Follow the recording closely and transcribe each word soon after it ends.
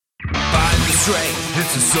strength,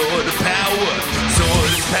 it's a sword of power.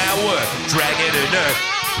 Sword is power, dragon and earth.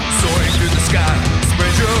 Soaring through the sky,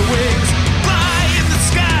 spread your wings. Fly in the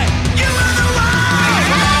sky, you are the one.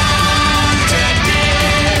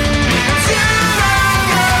 Protected, because you are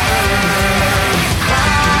the earth.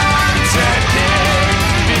 Protected,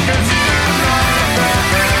 because you are the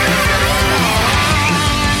earth.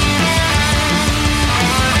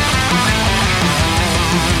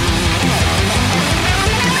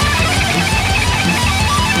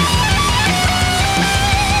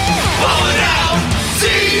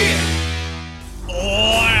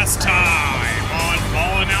 Last time on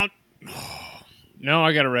Ballin' Out. No,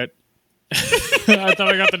 I got it right. I thought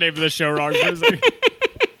I got the name of the show wrong for a second.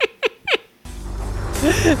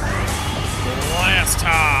 Last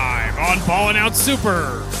time on Ballin' Out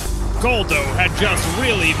Super, Goldo had just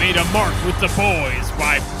really made a mark with the boys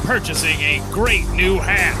by purchasing a great new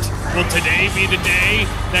hat. Will today be the day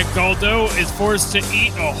that Goldo is forced to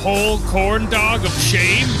eat a whole corn dog of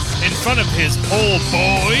shame in front of his whole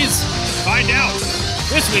boys? Find out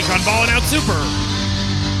this week on Ballin' Out Super.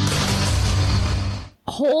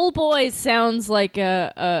 Whole Boys sounds like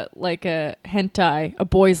a hentai, a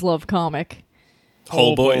boys love comic.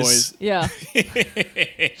 Whole Boys. Yeah.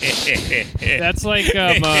 That's like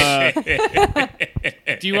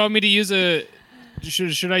do you want me to use a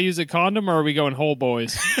should I use a condom or are we going Whole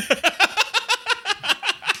Boys?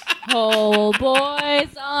 Whole boys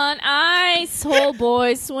on ice, whole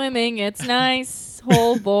boys swimming, it's nice.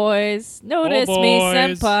 Whole boys, notice Whole me,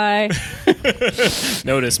 boys. senpai.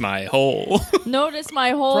 Notice my hole. Notice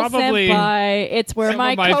my whole Probably senpai. It's where some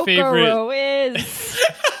my of my Kokoro is.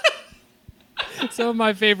 Some of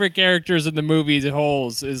my favorite characters in the movies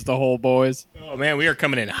Holes is the Whole Boys. Oh man, we are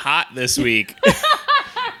coming in hot this week.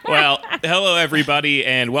 Well, hello everybody,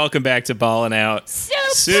 and welcome back to Ballin' Out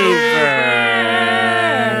Super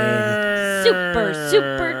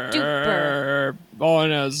duper.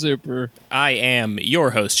 Ballin' Out Super. I am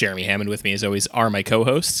your host, Jeremy Hammond. With me, as always, are my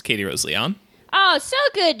co-hosts, Katie Rose Leon. Oh, so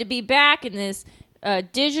good to be back in this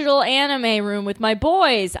digital anime room with my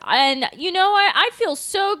boys. And you know what? I feel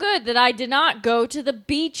so good that I did not go to the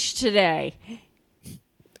beach today.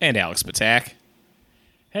 And Alex Patak.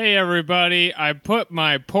 Hey everybody, I put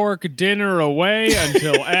my pork dinner away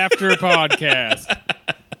until after podcast.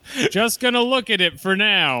 Just gonna look at it for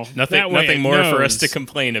now. Nothing more for us to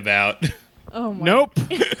complain about. Oh my. Nope.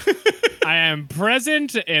 I am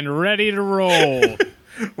present and ready to roll.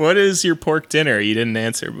 What is your pork dinner? You didn't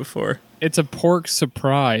answer before. It's a pork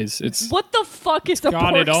surprise. It's What the fuck is a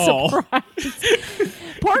got pork it all. surprise?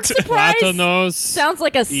 Pork surprise Platanos. sounds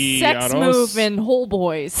like a sex y move in Whole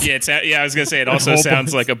Boys. Yeah, I was gonna say it also Whole sounds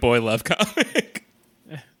Boys. like a boy love comic.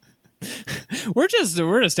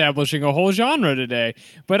 We're establishing a whole genre today.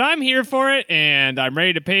 But I'm here for it and I'm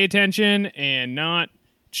ready to pay attention and not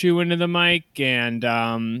chew into the mic and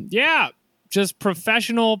just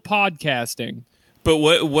professional podcasting. But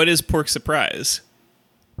what is pork surprise?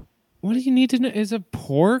 What do you need to know? Is a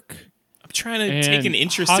pork? I'm trying to And take an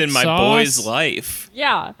interest hot in my sauce. boy's life.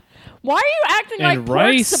 Yeah. Why are you acting And like pork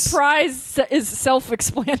rice. surprise is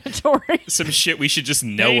self-explanatory? Some shit we should just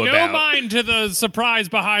know Pay no about. mind to the surprise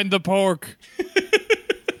behind the pork.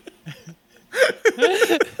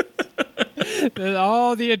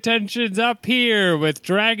 All the attention's up here with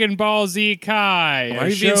Dragon Ball Z Kai. Why are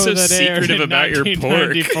you being so secretive about your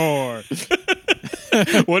pork? 1994.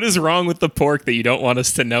 What is wrong with the pork that you don't want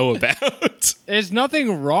us to know about? There's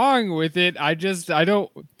nothing wrong with it. I don't.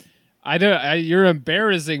 You're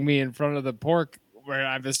embarrassing me in front of the pork, where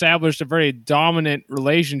I've established a very dominant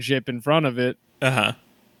relationship in front of it, Uh-huh.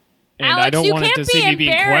 and Alex, I don't you want it can't to see me be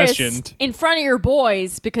being embarrassed questioned. in front of your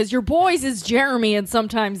boys because your boys is Jeremy and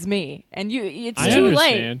sometimes me, and it's I too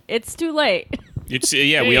understand. late. It's too late. It's,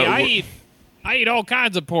 Hey, I eat all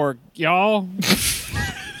kinds of pork, y'all.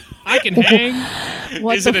 I can hang.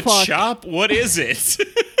 What Is the it a fuck? chop? What is it?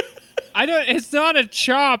 I don't. It's not a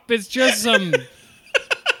chop. It's just some.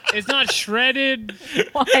 It's not shredded.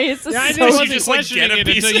 Why is this I so? wasn't just, like, questioning get a it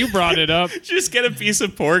piece until of- you brought it up. Just get a piece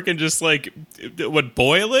of pork and just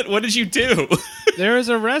boil it? What did you do? There was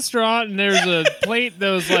a restaurant and there's a plate that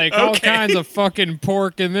was like all Okay. kinds of fucking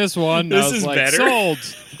pork in this one. This I was is like, better. sold.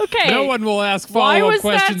 Okay. No one will ask Why follow-up was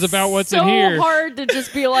questions that about what's so in here. hard to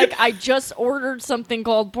just be like, I just ordered something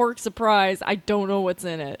called pork surprise. I don't know what's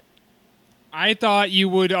in it. I thought you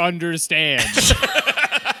would understand.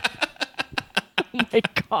 Oh my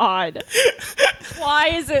god. Why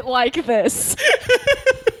is it like this?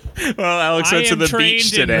 Well, Alex I went to am the trained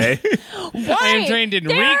beach in- today. Why? I am trained in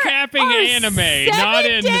There recapping are anime, 7 not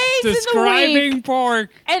in days in the describing week, pork.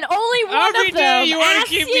 and only one Every of them day you want asks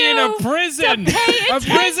to keep me in a you prison. to pay A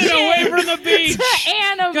prison away from the beach. to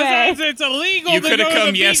anime. Because it's illegal You to could go have to the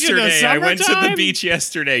come beach in the yesterday. I went to the summertime. beach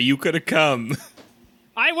yesterday. You could have come.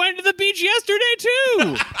 I went to the beach yesterday,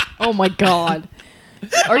 too. Oh my god.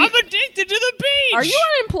 Are you, I'm addicted to the beach. are you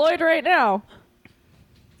unemployed right now?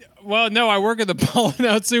 Well, no, I work at the Ballin'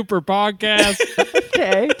 Out Super podcast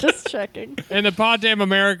Okay, just checking. and the Pod Damn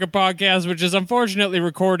America podcast, which is unfortunately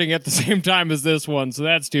recording at the same time as this one, so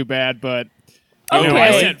that's too bad, but you know, I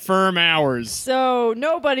Okay. set firm hours. So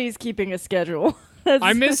nobody's keeping a schedule. That's-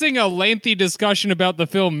 I'm missing a lengthy discussion about the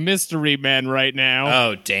film Mystery Men right now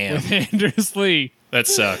Oh, damn. with Anders Lee. That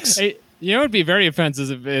sucks. Hey, you know, it'd be very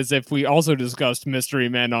offensive is if we also discussed Mystery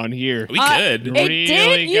Men on here. We could. It Really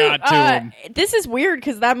did. You, got to him. This is weird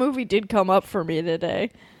because that movie did come up for me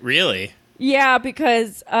today. Really? Yeah,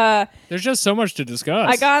 because There's just so much to discuss.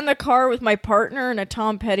 I got in the car with my partner and a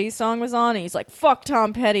Tom Petty song was on, and he's like, "Fuck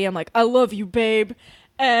Tom Petty." I'm like, "I love you, babe."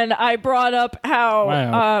 And I brought up how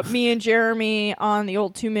Wow. me and Jeremy on the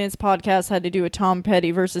old 2 Minutes podcast had to do a Tom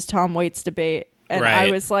Petty versus Tom Waits debate. And I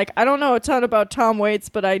Right. was like, I don't know a ton about Tom Waits,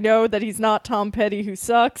 but I know that he's not Tom Petty who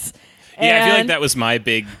sucks. Yeah, I feel like And- that was my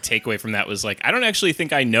big takeaway from that was like, I don't actually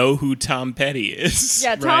think I know who Tom Petty is.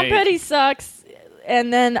 Yeah, Tom Right. Petty sucks.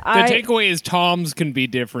 And then the I, takeaway is Toms can be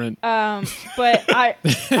different. but I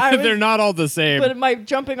They're was, not all the same. but my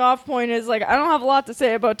jumping off point is like I don't have a lot to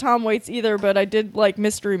say about Tom Waits either, but I did like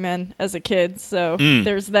Mystery Men as a kid, so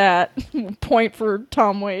there's that point for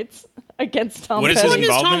Tom Waits against Tom What is Petty. his When is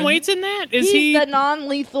involvement Tom in- Waits in that? Is He's he? the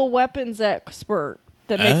non-lethal weapons expert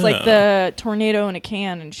that makes like the tornado in a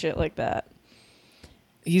can and shit like that.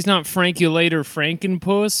 He's not Frankulator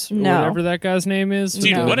Frankenpuss or No. whatever that guy's name is. with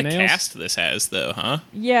Dude, the what a nails. cast this has, though, huh?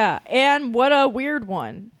 Yeah, and what a weird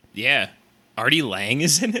one. Yeah. Artie Lang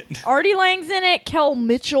is in it. Artie Lang's in it. Kel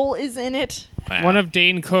Mitchell is in it. Wow. One of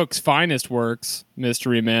Dane Cook's finest works,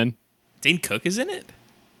 Mystery Men. Dane Cook is in it?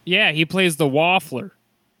 Yeah, he plays the Waffler.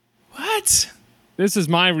 What? This is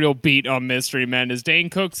my real beat on Mystery Men. Is Dane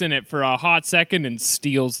Cook's in it for a hot second and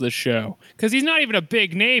steals the show because he's not even a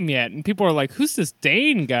big name yet, and people are like, "Who's this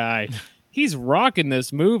Dane guy?" He's rocking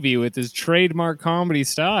this movie with his trademark comedy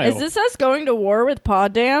style. Is this us going to war with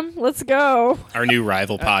Poddam? Let's go. Our new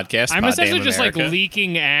rival podcast. I'm Pod essentially Damn just like America.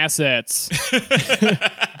 leaking assets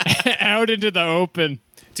out into the open.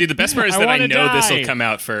 Dude, the best part is I that I wanna know this will die. come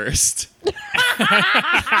out first.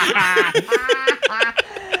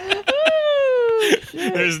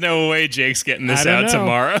 There's no way Jake's getting this I don't out know.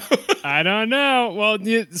 tomorrow. I don't know. Well,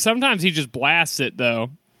 sometimes he just blasts it though.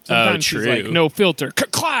 Sometimes he's like, true. no filter.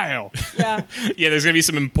 Kyle. Yeah. Yeah, there's going to be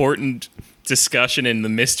some important discussion in the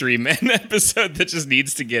Mystery Men episode that just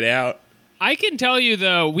needs to get out. I can tell you,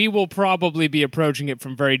 though, we will probably be approaching it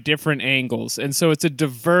from very different angles. And so it's a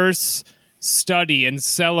diverse study and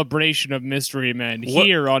celebration of Mystery Men What-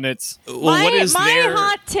 here on its Well, what is my their...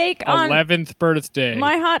 hot take on 11th birthday.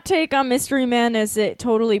 my hot take on Mystery Men is it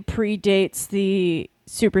totally predates the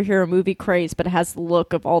superhero movie craze, but it has the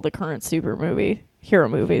look of all the current hero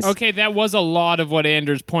movies. Okay, that was a lot of what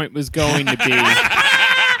Anders' point was going to be.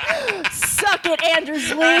 Suck it, Anders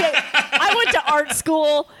Lee. I went to art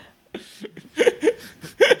school.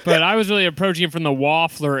 But I was really approaching it from the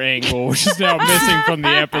Waffler angle, which is now missing from the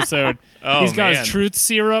episode. Oh, He's got man. his truth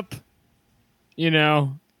syrup. You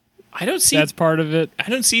know, I don't see that's part of it. I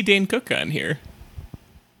don't see Dane Cook on here.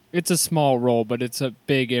 It's a small role, but it's a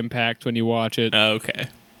big impact when you watch it. Oh, okay.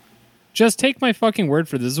 Just take my fucking word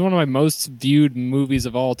for this. This is one of my most viewed movies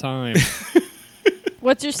of all time.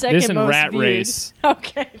 What's your second This and most Rat viewed? Race.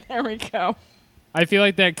 Okay, there we go. I feel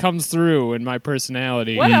like that comes through in my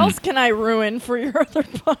personality. What else can I ruin for your other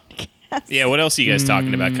podcast? Yeah, what else are you guys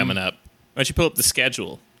talking about coming up? Why don't you pull up the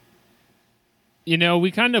schedule? You know,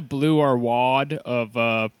 we kind of blew our wad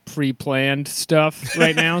of pre-planned stuff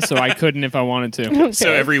right now, so I couldn't if I wanted to.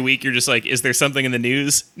 So every week you're just like, is there something in the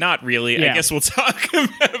news? Not really. I Yeah. guess we'll talk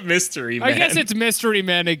about Mystery Men. I guess it's Mystery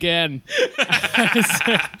Men again.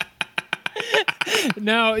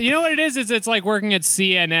 No, you know what it is? It's like working at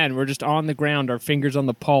CNN. We're just on the ground, our fingers on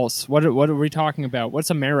the pulse. What are we talking about? What's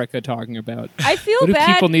America talking about? I feel What do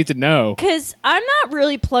bad people need to know? because I'm not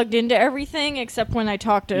really plugged into everything except when I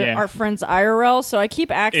talk to Yeah. our friends IRL. So I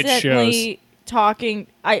keep accidentally shows. talking.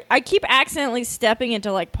 I keep accidentally stepping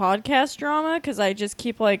into like podcast drama because I just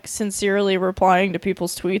keep like sincerely replying to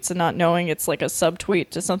people's tweets and not knowing it's like a subtweet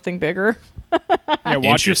to something bigger. Yeah,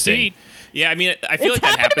 watch your Interesting. seat. Yeah, I mean, I feel It's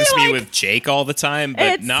like that happened to happens to me, me like- with Jake all the time, but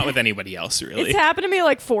It's- not with anybody else, really. It's happened to me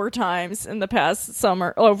like 4 times in the past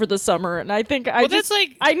summer, over the summer, and I think I Well, just that's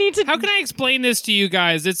like. I need to. How can I explain this to you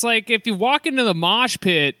guys? It's like if you walk into the mosh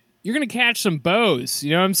pit, you're gonna catch some bows.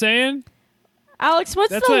 You know what I'm saying? Alex, what's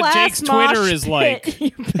That's the what last Jake's mosh Twitter is pit like.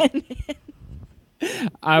 you've been in?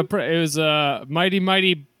 It was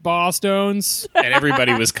mighty Bosstones. And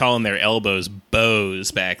everybody was calling their elbows bows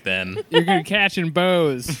back then. You're gonna catching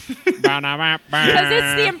bows. Because Because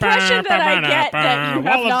it's the impression that I get that you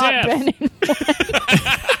have Wall of not death. been in.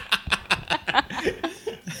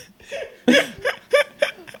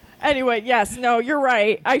 Anyway, yes, no, you're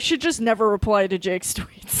right. I should just never reply to Jake's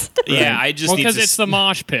tweets. Yeah, I just Well, need because to... it's the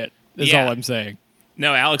mosh pit. Is Yeah. all I'm saying.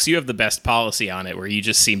 No, Alex, you have the best policy on it, where you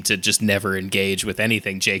just seem to just never engage with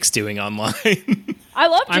anything Jake's doing online. I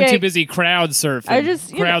love Jake. I'm too busy crowd surfing. I just,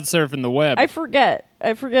 you know, crowd surfing the web. I forget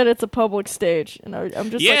it's a public stage, and I'm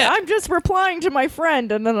just Yeah. like, I'm just replying to my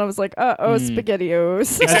friend, and then I was like, SpaghettiOs.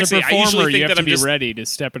 As Exactly. a I usually performer, think you have that to I'm be just- ready to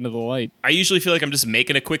step into the light. I usually feel like I'm just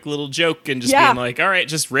making a quick little joke and just Yeah. being like, all right,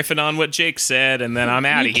 just riffing on what Jake said, and then I'm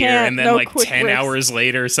out of here. can't. And then, No like, quick 10 riffs. hours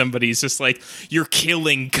later, somebody's just like, you're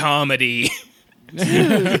killing comedy.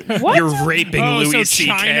 What? You're raping Oh, Louis so C.K.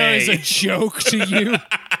 China is a joke to you? I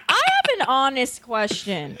have an honest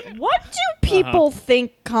question. What do people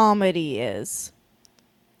think comedy is?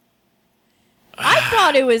 I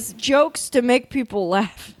thought it was jokes to make people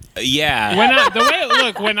laugh. Yeah.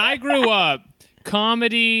 When I grew up,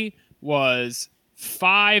 comedy was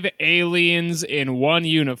 5 aliens in one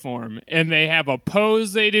uniform, and they have a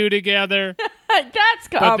pose they do together, That's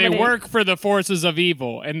but comedy. they work for the forces of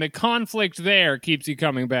evil, and the conflict there keeps you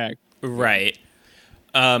coming back. Right.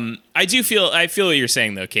 I feel what you're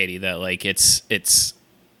saying though, Katie, that like it's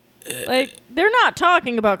Like, they're not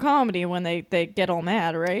talking about comedy when they get all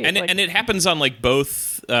mad, right? and Like, it happens on like both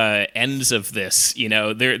ends of this, you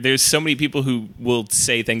know. There's so many people who will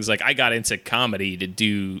say things like, I got into comedy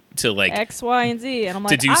to like X, Y, and Z, and I'm to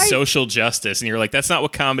like, do social justice, and you're like, that's not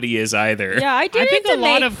what comedy is either. Yeah, I did I think it to a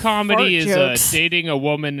lot make of comedy is fart jokes. dating a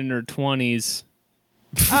woman in her 20s.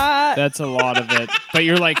 Uh, That's a lot of it. But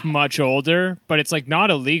you're like much older, but it's like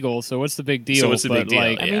not illegal, so what's the big deal? So what's the big But, deal?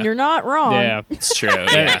 like, I Yeah. mean, you're not wrong. yeah. It's true.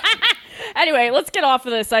 Yeah. Anyway, let's get off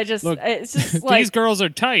of this. Look, It's just like, These girls are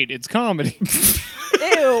tight. It's comedy.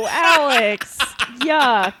 ew, Alex,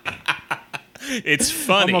 yuck. It's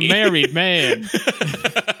funny. I'm a married man.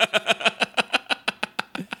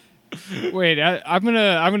 Wait, I'm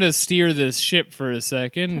gonna steer this ship for a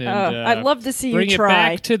second. And, I'd love to see bring you it try.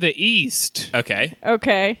 back to the east. Okay.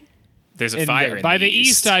 Okay. There's a And, fire in by the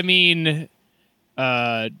east, I mean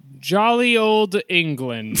jolly old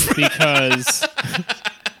England, because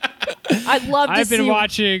I'd love to I've see been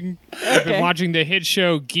watching Okay. the hit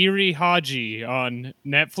show Giri Haji on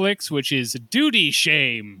Netflix, which is Duty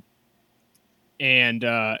Shame. And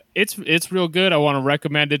it's real good. I want to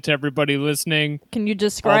recommend it to everybody listening. Can you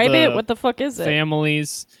describe all the it? What the fuck is it?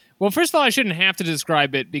 Families. Well, first of all, I shouldn't have to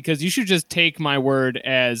describe it because you should just take my word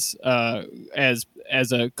as a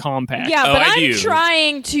compact. Yeah, Oh, but I I'm do.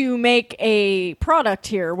 trying to make a product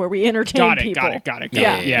here where we entertain people. Got it.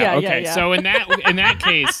 Yeah. Okay, Yeah. so in that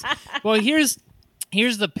case, well, here's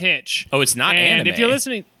the pitch. Oh, it's not And anime. if you're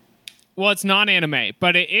listening, well, it's not anime,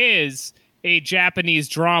 but it is a Japanese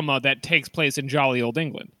drama that takes place in jolly old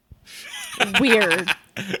England. Weird.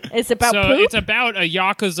 It's about So poop. it's about a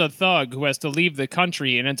Yakuza thug who has to leave the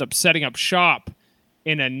country and ends up setting up shop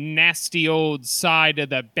in a nasty old side of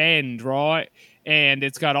the bend, right? And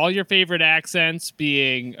it's got all your favorite accents,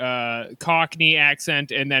 being Cockney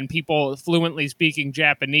accent and then people fluently speaking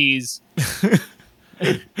Japanese.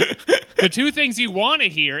 The two things you want to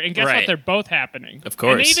hear, and guess Right. what? They're both happening. Of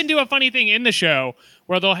course. And they even do a funny thing in the show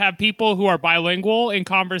where they'll have people who are bilingual in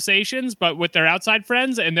conversations, but with their outside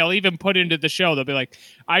friends, and they'll even put into the show, they'll be like,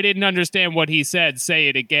 I didn't understand what he said, say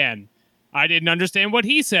it again. I didn't understand what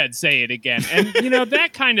he said, say it again. And,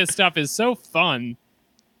 that kind of stuff is so fun.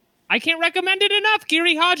 I can't recommend it enough.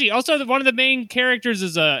 Giri Haji. Also, one of the main characters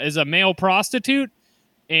is a male prostitute,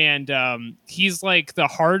 and he's like the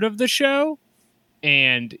heart of the show.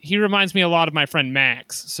 And he reminds me a lot of my friend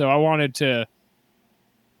Max. So I wanted to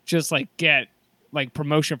just get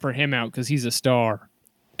promotion for him out because he's a star.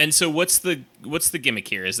 And so what's the gimmick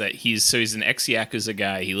here? Is that he's an ex-Yakuza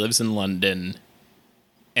guy. He lives in London.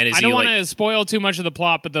 And is I he don't want like to spoil too much of the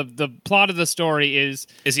plot, but the plot of the story is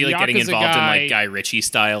is he the like getting Yakuza involved in guy- like Guy Ritchie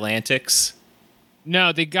style antics?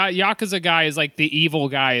 No, the Yakuza guy is like the evil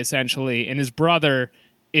guy essentially, and his brother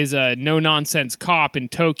is a no nonsense cop in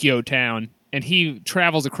Tokyo Town, and he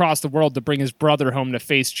travels across the world to bring his brother home to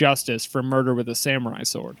face justice for murder with a samurai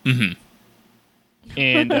sword.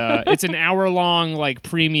 and it's an hour-long like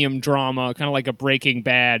premium drama, kind of like a Breaking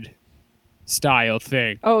Bad style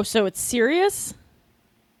thing. Oh, so it's serious?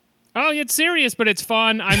 Oh, it's serious, but it's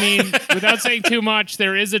fun. I mean, without saying too much,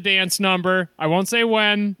 there is a dance number. I won't say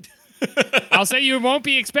when. I'll say you won't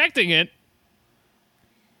be expecting it.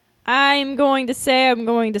 I'm going to say I'm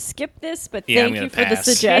going to skip this, but Yeah, I'm thank gonna you for the pass.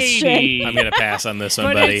 suggestion. Katie. I'm gonna pass on this one,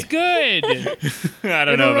 But buddy. it's good. I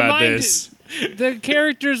don't know It'll about remind- this. The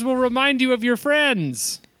characters will remind you of your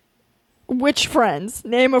friends. Which friends?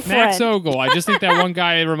 Name a friend. Max Ogle. I just think that one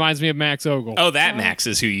guy reminds me of Max Ogle. Oh, that Max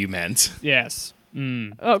is who you meant. Yes.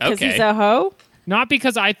 Oh, because Okay. he's a hoe? Not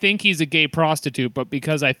because I think he's a gay prostitute, but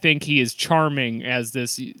because I think he is charming as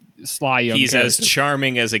this sly young He's as character.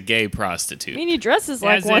 charming as a gay I prostitute. mean, he dresses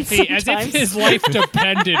like as one if sometimes. his life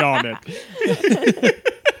depended on it.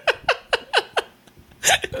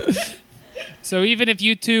 So even if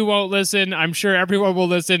you two won't listen, I'm sure everyone will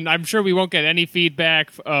listen. I'm sure we won't get any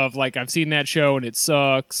feedback of like I've seen that show and it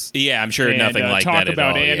sucks. Yeah, I'm sure And, nothing like talk that at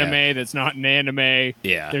about all. anime Yeah. that's not an anime.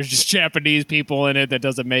 Yeah. There's just Japanese people in it that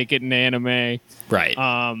doesn't make it an anime. Right.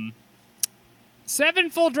 7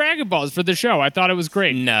 full Dragon Balls for the show. I thought it was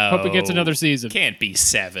great. No. Hope it gets another season. Can't be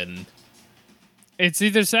 7. It's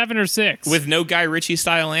either 7 or 6. With no Guy Ritchie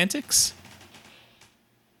style antics?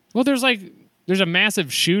 well, there's a massive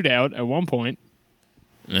shootout at one point.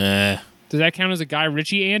 Does that count as a Guy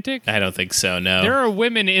Ritchie antic? I don't think so, no. There are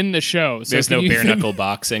women in the show. So There's can no you bare think- knuckle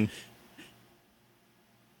boxing.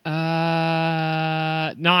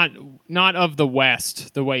 Not of the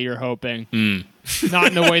West, the way you're hoping. Hmm.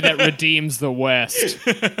 Not in a way that redeems the West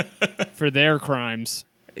for their crimes,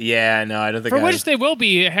 Yeah, no, I don't think for which they will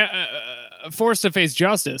be forced to face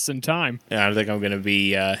justice in time. I don't think I'm going to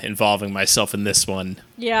be involving myself in this one.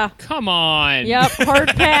 Yeah. Come on. Yep. Hard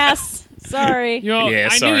pass. Sorry. You know, Yeah,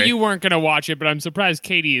 I sorry. knew you weren't going to watch it, but I'm surprised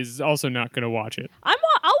Katie is also not going to watch it. I'll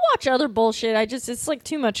watch other bullshit. It's like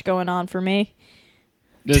too much going on for me.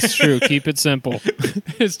 That's true. Keep it simple.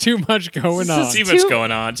 There's too much going on. Too much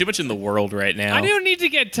going on. Too much in the world right now. I don't need to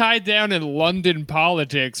get tied down in London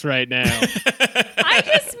politics right now. I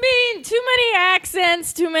just mean too many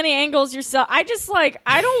accents, too many angles yourself. I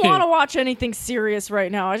don't want to watch anything serious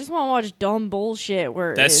right now. I just want to watch dumb bullshit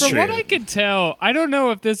where That's it's- From true. what I can tell, I don't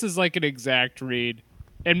know if this is like an exact read.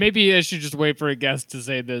 And maybe I should just wait for a guest to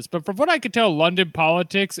say this. But from what I could tell, London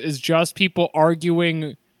politics is just people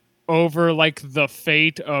arguing over like the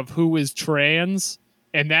fate of who is trans.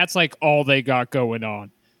 And that's like all they got going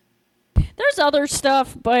on. There's other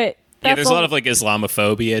stuff, but Yeah, that's there's a lot of like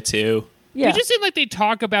Islamophobia too. yeah. They just seem like they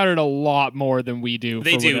talk about it a lot more than we do.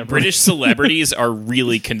 They for do. whatever British reason. celebrities are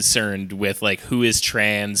really concerned with like who is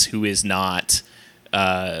trans, who is not,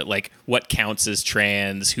 like what counts as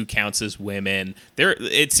trans, who counts as women.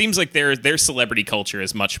 It seems like their celebrity culture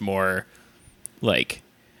is much more like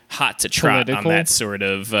hot to trot on Political?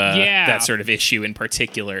 that sort of issue in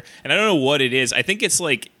particular. And I don't know what it is. I think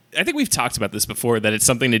we've talked about this before, that it's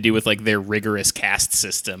something to do with like their rigorous caste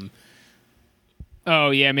system. Oh,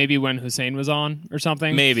 yeah, maybe when Hussein was on or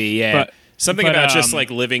something. Maybe, yeah. But- Something but, about just like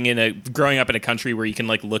growing up in a country where you can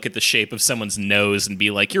like look at the shape of someone's nose and be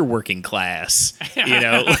like, you're working class. You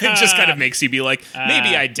know, it just kind of makes you be like,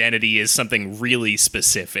 maybe identity is something really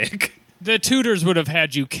specific. The Tudors would have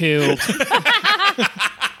had you killed.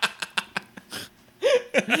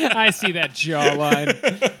 I see that jawline.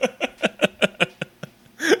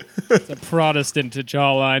 It's a Protestant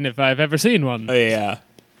jawline if I've ever seen one. Yeah.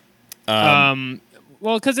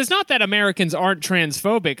 Well, because it's not that Americans aren't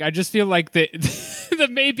transphobic. I just feel like the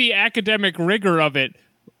maybe academic rigor of it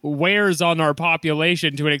wears on our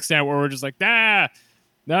population to an extent where we're just like, now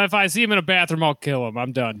if I see him in a bathroom, I'll kill him.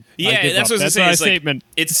 I'm done. I Yeah, give that's up. what I was That's my going to say. statement.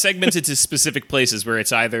 It's segmented to specific places where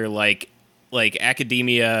it's either like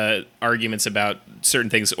academia arguments about certain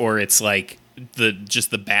things, or it's like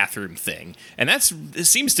the bathroom thing. And it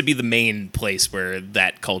seems to be the main place where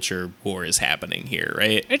that culture war is happening here,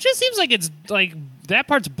 right? It just seems like it's like that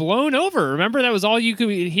part's blown over. Remember, that was all you could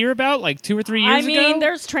hear about like 2 or 3 years ago? I mean,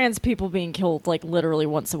 there's trans people being killed like literally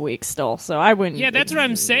once a week still, so I wouldn't. Yeah, that's what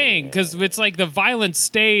I'm saying. Because it's like the violence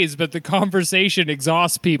stays, but the conversation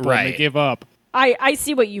exhausts people and Right. they give up. I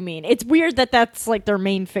see what you mean. It's weird that that's like their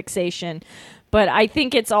main fixation, but I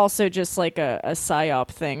think it's also just like a psyop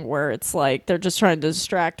thing where it's like they're just trying to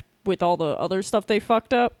distract with all the other stuff they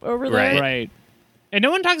fucked up over there. Right. Right. And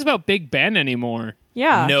no one talks about Big Ben anymore.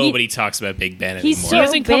 Yeah, Nobody talks about Big Ben he's anymore. He So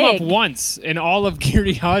hasn't come up big. once in all of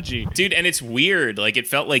Kirihaji. Dude, and it's weird. Like, it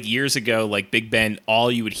felt like years ago, like, Big Ben, all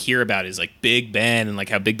you would hear about is, like, Big Ben and, like,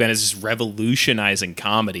 how Big Ben is just revolutionizing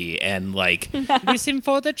comedy. And, like, Listen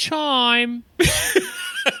for the chime.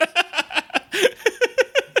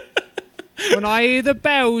 When I hear the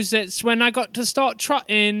bells, it's when I got to start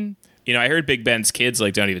trotting. You know, I heard Big Ben's kids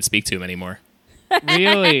like don't even speak to him anymore.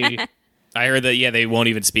 Really? I heard that they won't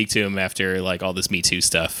even speak to him after like all this Me Too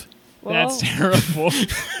stuff. Well, That's terrible.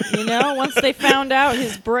 you know, once they found out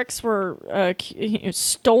his bricks were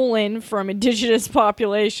stolen from indigenous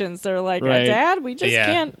populations, they're like, Right. Dad, we just Yeah.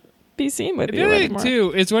 can't be seen with The you other thing, anymore.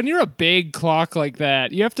 too, is when you're a big clock like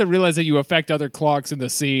that, you have to realize that you affect other clocks in the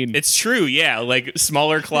scene. It's true, yeah. Like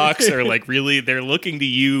smaller clocks are like really they're looking to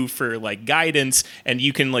you for like guidance, and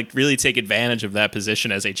you can like really take advantage of that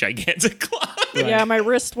position as a gigantic clock. Yeah, my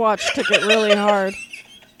wristwatch took it really hard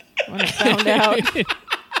when I found out.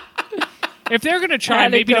 If they're going to I chime, had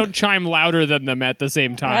to maybe go- don't chime louder than them at the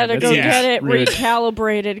same time. I had to That's go just get it rude.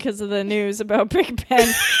 recalibrated because of the news about Big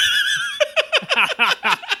Ben.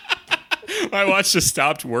 My watch just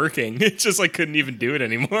stopped working. It just like couldn't even do it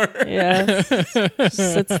anymore. Yeah, just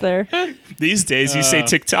sits there. These days, you say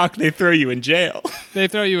TikTok, they throw you in jail. They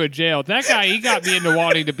throw you in jail. That guy, he got me into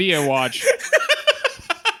wanting to be a watch.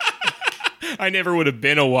 I never would have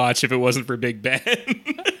been a watch if it wasn't for Big Ben.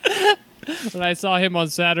 When I saw him on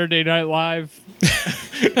Saturday Night Live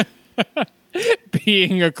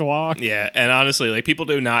being a clock. Yeah, and honestly, like people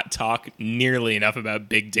do not talk nearly enough about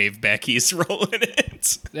Big Dave Becky's role in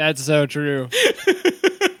it. That's so true.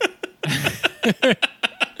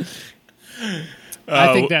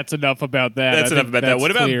 I think that's enough about that. That's I enough think about that. that's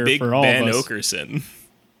What about clear Big for all Ben of us. Okerson?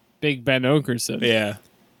 Big Ben Okerson. Yeah,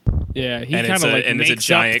 Yeah, he and kind it's of a like and it's makes a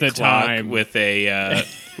giant up the clock time. with a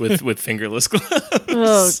with fingerless gloves.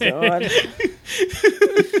 Oh God.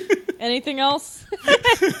 Anything else?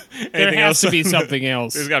 There Anything has else? to be something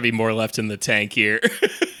else. There's got to be more left in the tank here.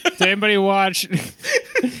 Did anybody watch?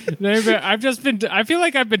 I feel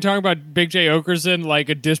like I've been talking about Big J Okerson like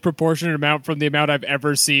a disproportionate amount from the amount I've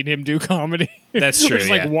ever seen him do comedy. That's true, It's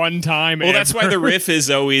like yeah. one time. Well, that's why the ever. riff is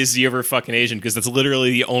always "You ever fucking Asian" because that's literally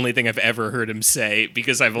the only thing I've ever heard him say.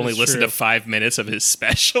 Because I've only That's listened true. to 5 minutes of his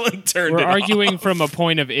special and turned We're it arguing off. from a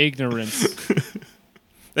point of ignorance.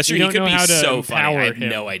 That's true. we He don't could know be how to so funny. I empower have him.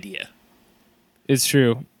 no idea. It's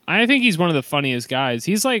true. I think he's one of the funniest guys.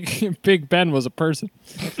 He's like Big Ben was a person.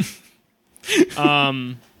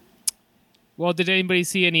 Well, did anybody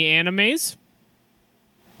see any animes?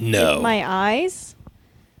 No. My eyes?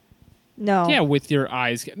 No. Yeah, with your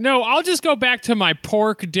eyes. No, I'll just go back to my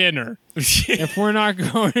pork dinner. If we're not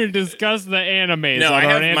going to discuss the animes No, on I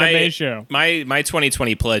our have anime show. my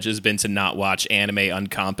 2020 pledge has been to not watch anime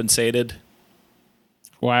uncompensated.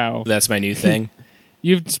 Wow. That's my new thing.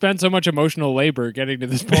 You've spent so much emotional labor getting to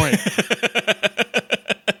this point.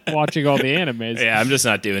 Watching all the animes. Yeah, I'm just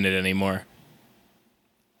not doing it anymore.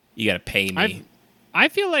 You got to pay me. I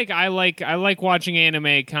feel like I like watching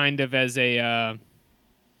anime kind of as a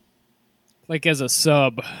like as a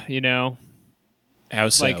sub, you know? How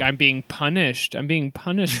so? Like I'm being punished. I'm being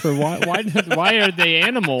punished for why are they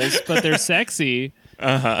animals but they're sexy?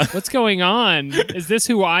 Uh-huh. What's going on? Is this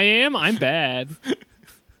who I am? I'm bad.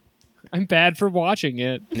 I'm bad for watching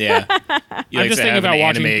it. Yeah. You I'm like just to thinking have about an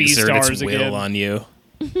watching anime exert its Beastars will again. on you.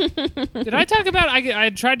 Did I talk about I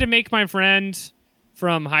tried to make my friend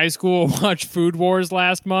from high school watch Food Wars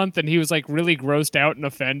last month and he was like really grossed out and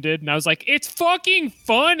offended and I was like, it's fucking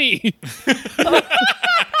funny.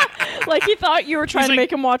 Like he thought you were trying to like-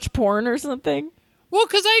 make him watch porn or something. Well,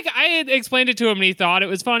 because I had explained it to him and he thought it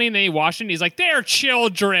was funny and then he watched it and he's like, they're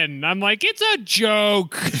children. I'm like, it's a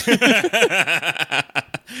joke.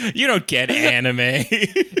 You don't get anime.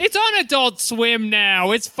 It's on Adult Swim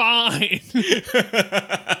now. It's fine.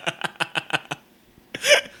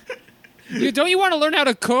 Don't you want to learn how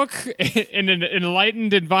to cook in an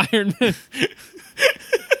enlightened environment?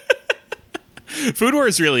 Food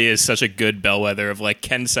Wars really is such a good bellwether of like,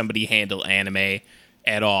 can somebody handle anime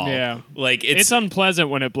at all? Yeah. Like It's unpleasant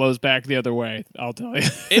when it blows back the other way, I'll tell you.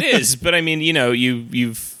 it is, but I mean, you know,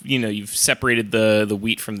 you've separated the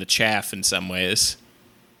wheat from the chaff in some ways.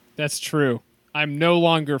 That's true. I'm no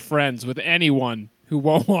longer friends with anyone who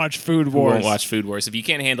won't watch Food We Wars. won't watch Food Wars. If you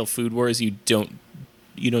can't handle Food Wars, you don't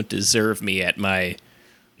deserve me at my.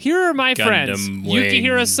 Here are my Gundam friends.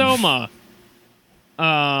 Yukihiro Wing. Soma.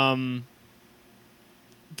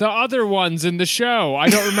 The other ones in the show. I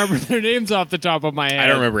don't remember their names off the top of my head. I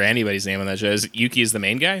don't remember anybody's name on that show. Is Yuki is the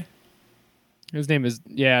main guy? His name is,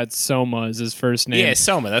 it's Soma is his first name. Yeah,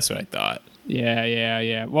 Soma. That's what I thought.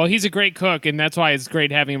 Yeah. Well, he's a great cook, and that's why it's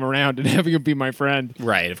great having him around and having him be my friend.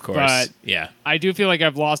 Right, of course. But- yeah. I do feel like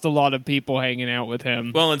I've lost a lot of people hanging out with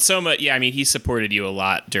him. Well, and Soma, yeah, I mean, he supported you a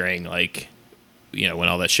lot during, like, when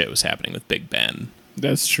all that shit was happening with Big Ben.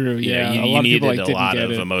 That's true. You Yeah, know, a you lot of people needed a didn't lot get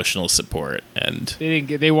of it. emotional support, and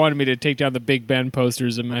They wanted me to take down the Big Ben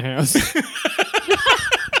posters in my house.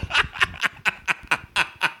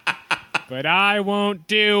 but I won't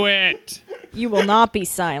do it. You will not be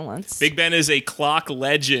silenced. Big Ben is a clock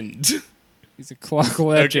legend. He's a clock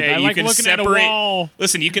legend. Okay, I you like can looking separate. at a wall.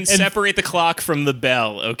 Listen, you can separate the clock from the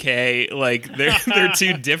bell. Okay, like they're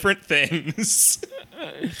two different things.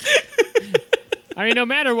 I mean, no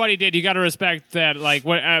matter what he did, you got to respect that. Like,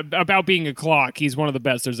 what about being a clock? He's one of the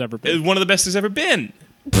best there's ever been. One of the best there's ever been.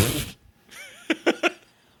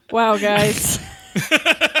 Wow, guys.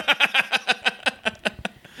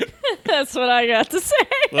 That's what I got to say.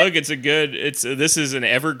 Look, this is an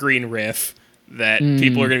evergreen riff that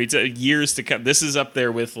people are going to be years to come. This is up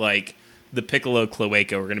there with like the Piccolo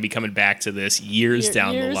Cloaca. We're going to be coming back to this years down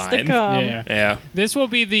the Years line. to come. Yeah. This will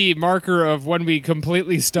be the marker of when we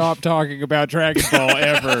completely stop talking about Dragon Ball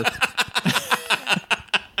ever.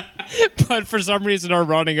 But for some reason are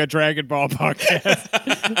running a Dragon Ball podcast.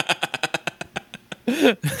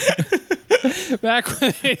 Back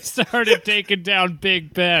when they started taking down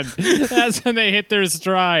Big Ben, that's when they hit their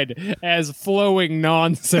stride as flowing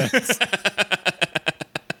nonsense.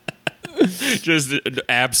 Just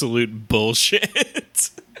absolute bullshit.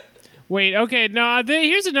 Wait, okay, no,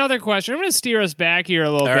 here's another question. I'm going to steer us back here a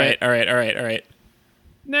little bit. All right.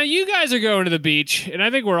 Now, you guys are going to the beach, and I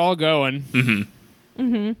think we're all going.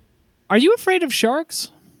 Mm-hmm. Are you afraid of sharks?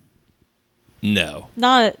 No.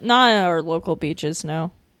 Not at our local beaches,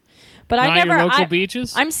 no. But Not I never. your local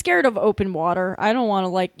beaches? I'm scared of open water. I don't want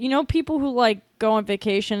to people who go on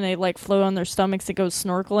vacation, they float on their stomachs and go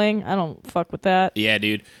snorkeling. I don't fuck with that. Yeah,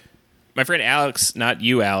 dude. My friend Alex, not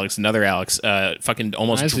you, Alex, another Alex, fucking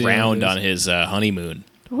almost I see drowned how it on his honeymoon.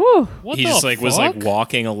 Whew. What He the just was fuck?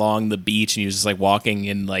 walking along the beach, and he was just walking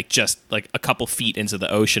in just a couple feet into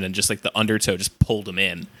the ocean, and just the undertow just pulled him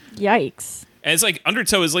in. Yikes. And it's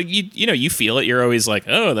undertow is you feel it. You're always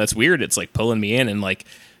oh, that's weird. It's pulling me in, and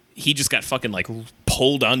he just got fucking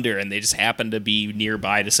pulled under, and they just happened to be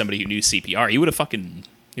nearby to somebody who knew CPR. He would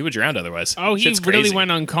have drowned otherwise. Oh, he Shit's really crazy.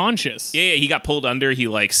 went unconscious. Yeah, he got pulled under.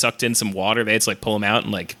 He sucked in some water. They had to pull him out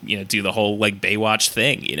and do the whole Baywatch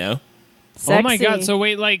thing, Sexy. Oh my god! So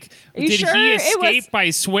wait, you did sure he it escape was- by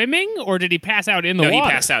swimming, or did he pass out in the No, water?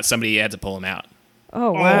 he passed out. Somebody had to pull him out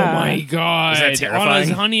Oh wow. Oh my god! Is that terrifying? On his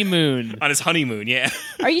honeymoon. on his honeymoon. Yeah,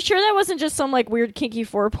 Are you sure that wasn't just some weird kinky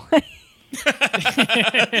foreplay?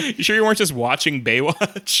 you sure you weren't just watching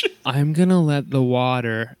Baywatch? I'm gonna let the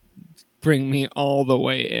water bring me all the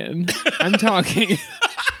way in. I'm talking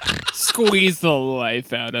squeeze the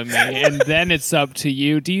life out of me, and then it's up to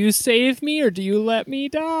you. Do you save me or do you let me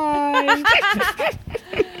die?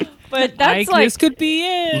 But that's this could be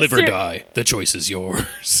it. Live or die. The choice is yours.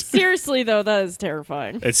 seriously though, that is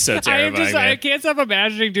terrifying. It's so terrifying. I man. can't stop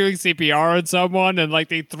imagining doing CPR on someone and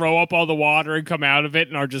they throw up all the water and come out of it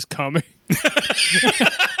and are just coming.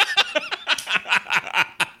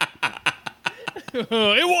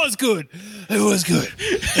 It was good. It was good.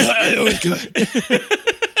 It was good.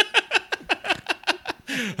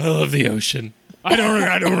 I love the ocean. I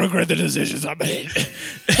don't regret the decisions I made.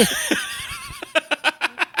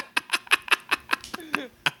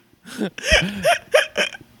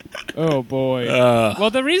 Oh boy. Well,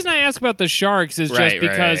 the reason I ask about the sharks is just Right,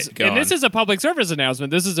 because, right. Go and this on. is a public service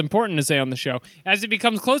announcement. This is important to say on the show. As it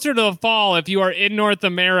becomes closer to the fall, if you are in North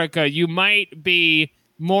America, you might be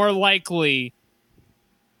more likely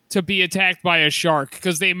to be attacked by a shark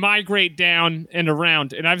because they migrate down and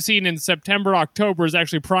around. And I've seen in September, October is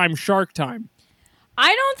actually prime shark time.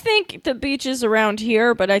 I don't think the beaches around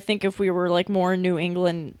here, but I think if we were more New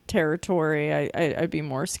England territory, I'd be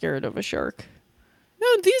more scared of a shark. No,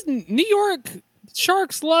 these New York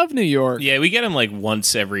sharks love New York. Yeah, we get them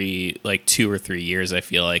once every 2 or 3 years. I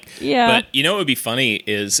feel like. Yeah. But what would be funny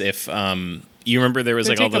is if you remember there was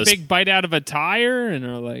They all take a those. big bite out of a tire and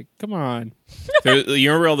are like, "Come on." You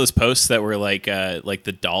remember all those posts that were like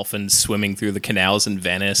the dolphins swimming through the canals in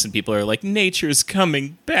Venice, and people are like, "Nature's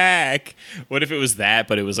coming back." What if it was that,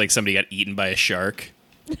 but it was somebody got eaten by a shark?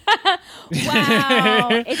 Wow,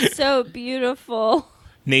 it's so beautiful.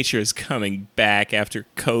 Nature is coming back after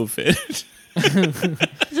COVID.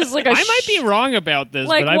 Just a I might be wrong about this,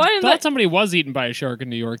 Like, but what I in thought the- somebody was eaten by a shark in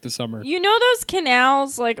New York this summer. You know those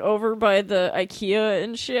canals over by the IKEA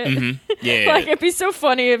and shit? Yeah. It'd be so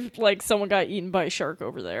funny if someone got eaten by a shark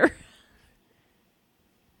over there.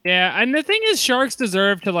 Yeah, and the thing is, sharks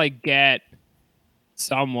deserve to get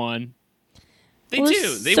someone. They Well,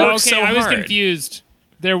 do. They so- work Okay, so I was hard. confused.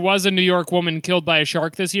 There was a New York woman killed by a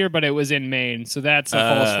shark this year, but it was in Maine, so that's a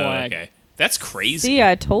false flag. Okay, that's crazy. See,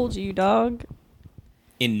 I told you, dog.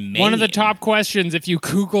 In Maine, One of the top questions, if you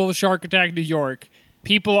Google Shark Attack New York,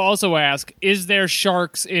 people also ask, is there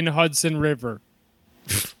sharks in Hudson River?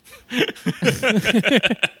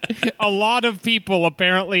 A lot of people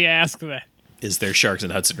apparently ask that. Is there sharks in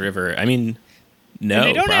the Hudson River? I mean, no, And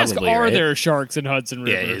they don't ask, probably, are right? there sharks in Hudson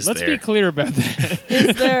River? Yeah, is Let's there? be clear about that.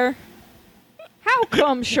 Is there? How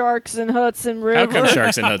come sharks in Hudson River? How come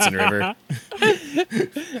sharks in Hudson River?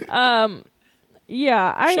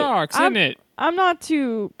 Yeah, Sharks I'm, in it. I'm not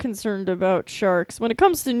too concerned about sharks. When it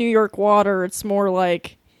comes to New York water, it's more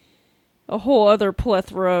like a whole other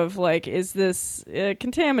plethora of like, is this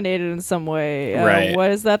contaminated in some way? Right.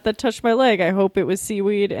 What is that touched my leg? I hope it was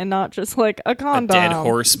seaweed and not just like a A condom. dead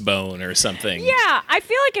horse bone or something. Yeah, I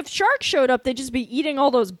feel like if sharks showed up, they'd just be eating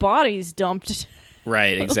all those bodies dumped.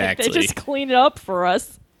 Right, Like, exactly. they just clean it up for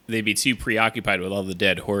us. They'd be too preoccupied with all the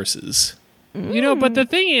dead horses. You know, but the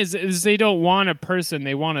thing is they don't want a person;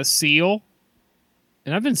 they want a seal.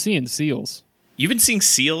 And I've been seeing seals. You've been seeing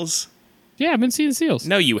seals? Yeah, I've been seeing seals.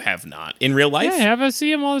 No, you have not. In real life? Yeah, I have. I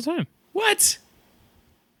see them all the time. What?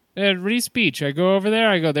 At Reese Beach, I go over there.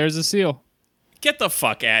 I go, "There's a seal." Get the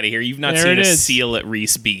fuck out of here. You've not There seen it a is. seal at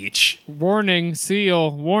Reese Beach. Warning, seal,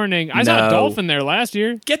 warning. I saw No. a dolphin there last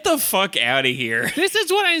year. Get the fuck out of here. This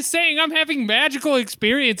is what I'm saying. I'm having magical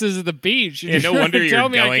experiences at the beach. Yeah, no wonder you're Tell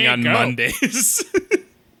me I going can't on go. Mondays.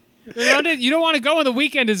 You don't want to go when the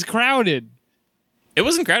weekend is crowded. It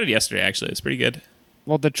wasn't crowded yesterday, actually. It's pretty good.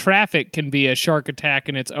 Well, the traffic can be a shark attack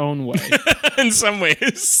in its own way. In some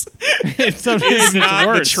ways. In some ways, It's it's not the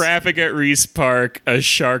worse. traffic at Reese Park a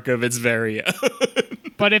shark of its very own.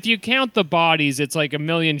 But if you count the bodies, it's like 1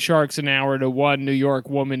 million sharks an hour to one New York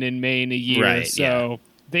woman in Maine a year. Right, So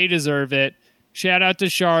they deserve it. Shout out to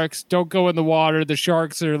sharks. Don't go in the water. The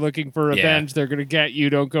sharks are looking for revenge. Yeah. They're going to get you.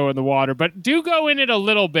 Don't go in the water. But do go in it a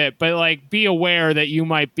little bit. But like, be aware that you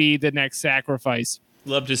might be the next sacrifice.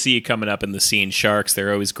 Love to see you coming up in the scene. Sharks,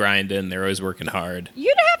 they're always grinding. They're always working hard.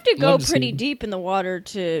 You'd have to go Love to see pretty them. deep in the water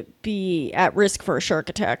to be at risk for a shark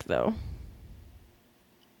attack, though.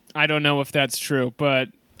 I don't know if that's true, but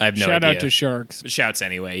I have no shout idea. out to sharks. Shouts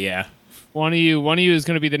anyway, yeah. One of you is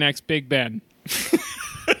going to be the next Big Ben.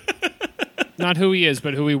 Not who he is,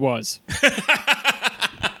 but who he was.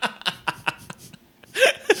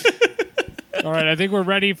 All right, I think we're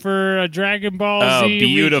ready for a Dragon Ball Oh, Z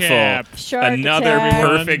beautiful. recap. Shark Another attack.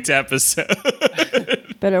 perfect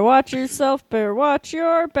episode. Better watch yourself, better watch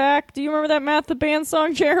your back. Do you remember that Math the Band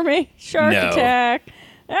song, Jeremy? Shark No. attack.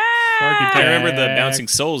 Ah! Shark I remember the Attack. Bouncing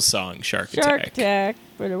Souls song, Shark Shark Attack. attack.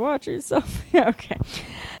 Better watch yourself. Okay.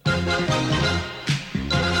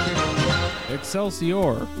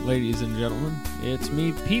 Excelsior, ladies and gentlemen. It's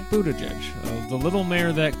me, Pete Buttigieg, of The Little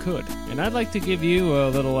Mayor That Could. And I'd like to give you a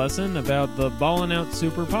little lesson about the Ballin' Out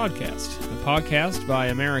Super podcast. A podcast by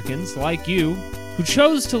Americans like you who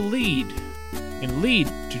chose to lead and lead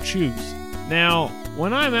to choose. Now,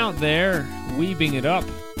 when I'm out there weebing it up,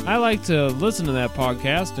 I like to listen to that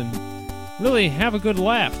podcast and really have a good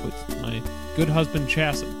laugh with my good husband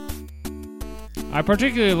Chasen. I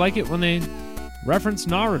particularly like it when they reference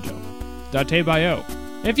Naruto. Datebayo.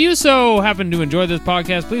 If you so happen to enjoy this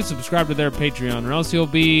podcast, please subscribe to their Patreon, or else you'll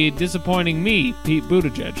be disappointing me, Pete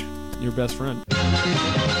Buttigieg, your best friend.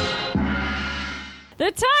 The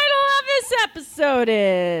title of this episode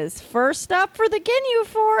is First Up for the Ginyu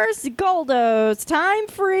Force, Goldo's Time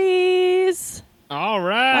Freeze. All All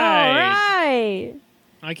right. right.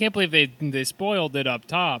 I can't believe they spoiled it up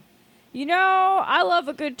top. You know, I love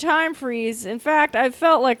a good time freeze. In fact, I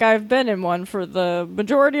felt like I've been in one for the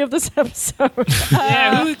majority of this episode.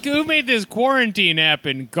 Yeah, who made this quarantine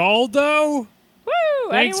happen? Goldo? Woo!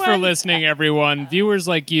 Thanks for Anyone- listening, everyone. Viewers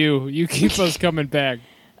like you keep us coming back.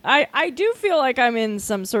 I do feel like I'm in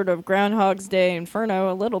some sort of Groundhog's Day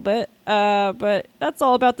inferno a little bit, but that's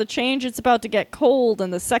all about the change. It's about to get cold,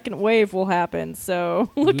 and the second wave will happen, so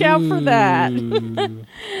look out for that. Ooh.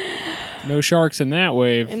 No sharks in that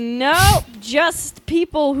wave. Nope, just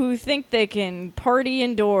people who think they can party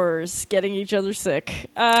indoors, getting each other sick.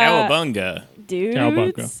 Cowabunga.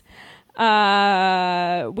 Dudes.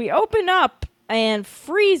 We open up, and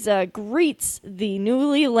Frieza greets the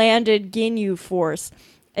newly landed Ginyu Force,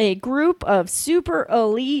 a group of super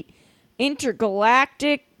elite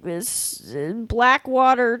intergalactic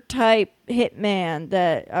Blackwater type hitman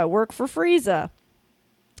that work for Frieza.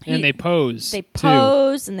 And they pose. They too.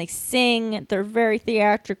 pose and they sing. They're very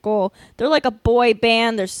theatrical. They're like a boy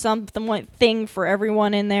band. There's something for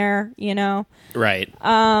everyone in there, you know. Right.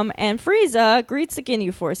 And Frieza greets the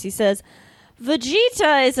Ginyu Force. He says,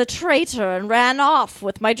 Vegeta is a traitor and ran off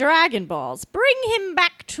with my Dragon Balls. Bring him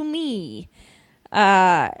back to me.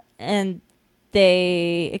 And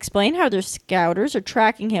they explain how their scouters are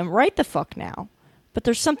tracking him right the fuck now. But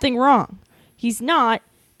there's something wrong. He's not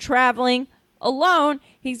traveling alone.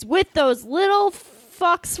 He's with those little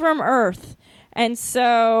fucks from Earth. And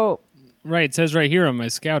so Right, it says right here on my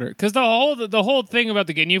scouter. Because the whole thing about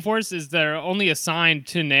the Ginyu Force is they're only assigned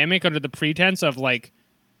to Namek under the pretense of, like,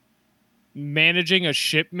 managing a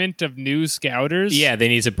shipment of new scouters. Yeah, they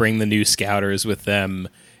need to bring the new scouters with them.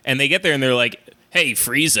 And they get there and they're like, hey,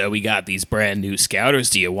 Frieza, we got these brand new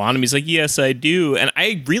scouters. Do you want them? He's like, yes, I do. And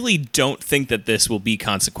I really don't think that this will be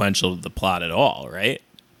consequential to the plot at all, right?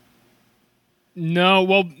 No,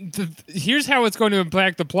 well, here's how it's going to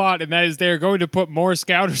impact the plot, and that is they're going to put more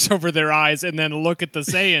scouters over their eyes and then look at the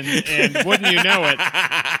Saiyans, and wouldn't you know it,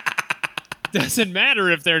 doesn't matter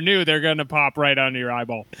if they're new, they're going to pop right onto your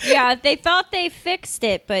eyeball. yeah, they thought they fixed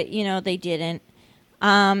it, but they didn't.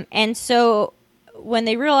 And so when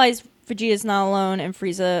they realize Vegeta's not alone and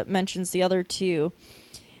Frieza mentions the other two,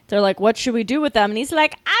 they're like, what should we do with them? And he's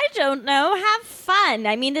like, I don't know. Have fun.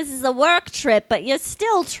 I mean, this is a work trip, but you're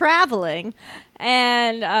still traveling.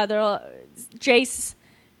 And Jace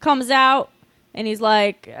comes out and he's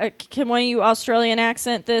like, can one of you Australian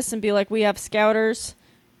accent this and be like, we have scouters?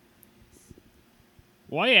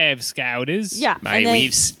 Why have scouters? Yeah. Right, and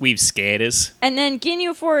then- we've skaters. And then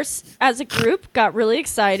Ginyu Force, as a group, got really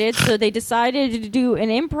excited, so they decided to do an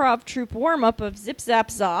improv troupe warm-up of Zip Zap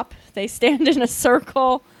Zop. They stand in a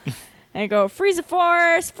circle and go, Frieza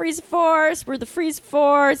Force, we're the Frieza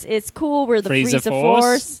Force, it's cool, we're the Frieza Frieza Force.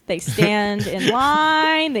 Force. They stand in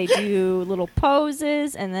line, they do little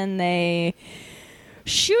poses, and then they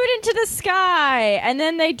shoot into the sky, and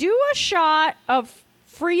then they do a shot of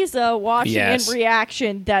Frieza watching Yes. in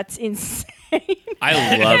reaction that's insane. I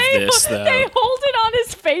love this, though. They hold it on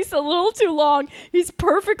his face a little too long. He's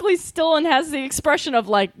perfectly still and has the expression of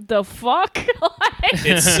like, the fuck? Like,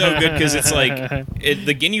 It's so good because it's like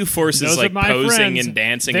the Ginyu Force Those is are like my posing friends. and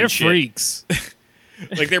dancing They're and shit. freaks.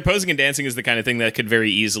 Like they're posing and dancing is the kind of thing that could very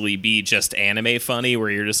easily be just anime funny, where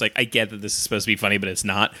you're just like, I get that this is supposed to be funny, but it's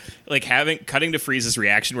not. Like cutting to Frieza's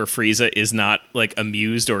reaction where Frieza is not like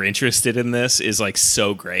amused or interested in this is like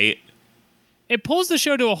so great. It pulls the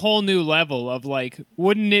show to a whole new level of like,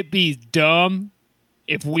 wouldn't it be dumb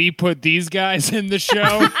if we put these guys in the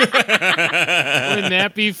show? Wouldn't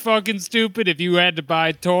that be fucking stupid if you had to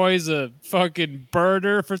buy toys of fucking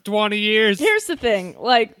Birder for 20 years? here's the thing.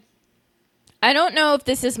 Like, I don't know if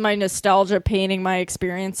this is my nostalgia painting my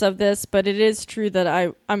experience of this, but it is true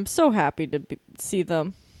that I'm so happy to see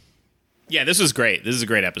them. Yeah, this was great. This is a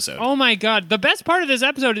great episode. Oh my god, the best part of this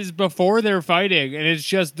episode is before they're fighting, and it's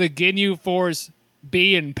just the Ginyu Force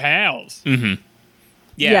being pals. Yeah,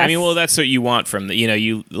 Yes. I mean, well, that's what you want from the,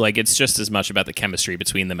 you like, it's just as much about the chemistry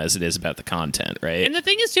between them as it is about the content, right? And the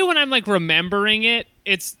thing is, too, when I'm like remembering it,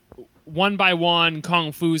 it's one by one,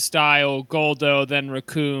 Kung Fu style, Goldo, then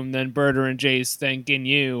Raccoon, then Birder and Jace, then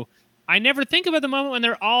Ginyu. I never think about the moment when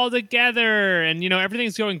they're all together and,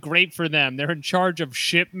 everything's going great for them. They're in charge of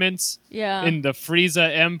shipments Yeah. in the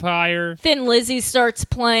Frieza Empire. Thin Lizzy starts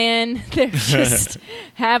playing. They're just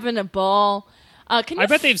having a ball. Can you I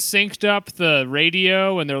bet they've synced up the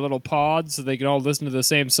radio and their little pods so they can all listen to the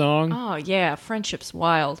same song. Oh, yeah. Friendship's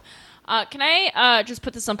wild. Can I just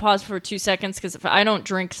put this on pause for 2 seconds? Because if I don't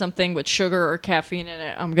drink something with sugar or caffeine in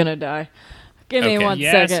it, I'm going to die. Give me Okay. 1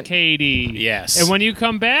 Yes, second. Katie. Yes. And when you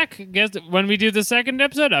come back, guess when we do the second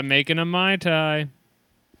episode, I'm making a Mai Tai.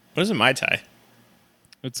 What is a Mai Tai?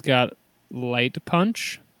 It's got light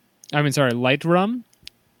rum,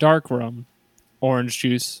 dark rum, orange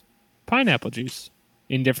juice, pineapple juice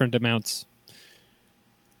in different amounts.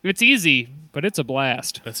 It's easy, but it's a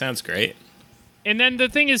blast. That sounds great. And then the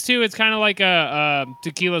thing is, too, it's kind of like a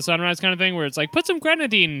tequila sunrise kind of thing where it's like, put some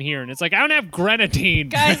grenadine in here. And it's like, I don't have grenadine.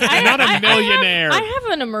 Guys, I'm not a millionaire. I have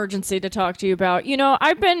an emergency to talk to you about.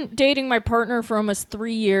 I've been dating my partner for almost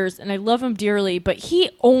 3 years, and I love him dearly, but he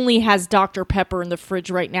only has Dr. Pepper in the fridge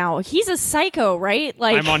right now. He's a psycho, right?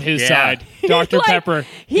 Like, I'm on his Yeah. side. Dr. Like, Pepper.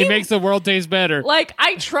 He he- makes the world taste better. Like,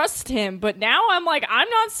 I trust him, but now I'm like, I'm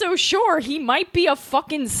not so sure. He might be a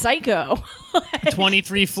fucking psycho.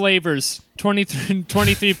 23 flavors,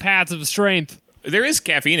 23 paths of strength. There is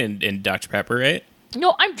caffeine in Dr. Pepper, right?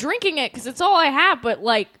 No, I'm drinking it because it's all I have, but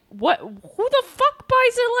like, what? Who the fuck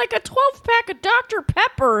buys it like a 12-pack of Dr.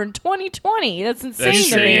 Pepper in 2020? That's insane That's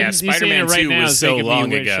to true, me. yeah. You saying Spider-Man it right 2 now was is so making me long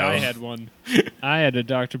wish ago. I had one. I had a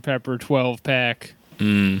Dr. Pepper 12-pack.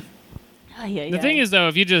 The thing is, though,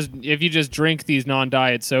 if you just drink these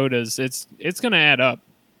non-diet sodas, it's gonna add up.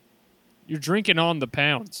 You're drinking on the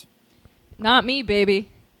pounds. Not me, baby.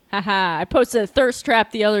 Haha. I posted a thirst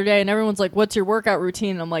trap the other day, and everyone's like, "What's your workout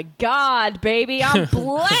routine?" And I'm like, "God, baby, I'm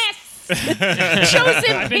blessed." Chosen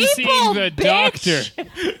I've been people, seeing the bitch.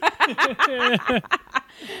 doctor.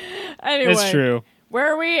 Anyway, It's true.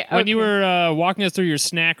 Where are we? When you Okay. were walking us through your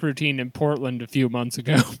snack routine in Portland a few months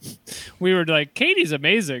ago, we were like, Katie's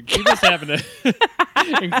amazing. She must have an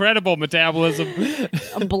incredible metabolism.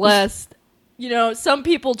 I'm blessed. You know, some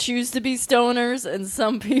people choose to be stoners, and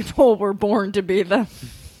some people were born to be them.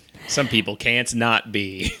 Some people can't not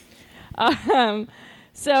be.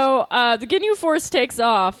 So the Ginyu Force takes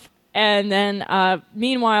off, and then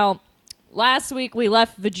meanwhile, last week we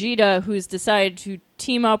left Vegeta, who's decided to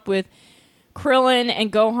team up with Krillin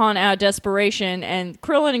and Gohan out of desperation, and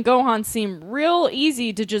Krillin and Gohan seem real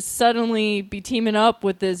easy to just suddenly be teaming up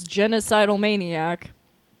with this genocidal maniac.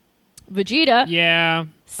 Vegeta. Yeah,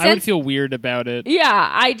 I would Since- feel weird about it. Yeah,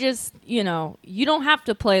 I just, you don't have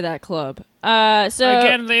to play that club. So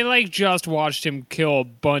Again, they just watched him kill a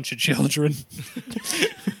bunch of children.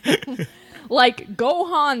 like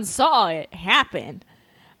Gohan saw it happen.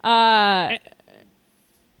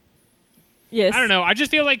 Yes. I don't know. I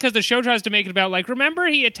just feel like because the show tries to make it about remember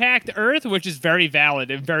he attacked Earth, which is very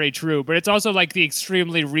valid and very true, but it's also the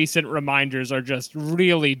extremely recent reminders are just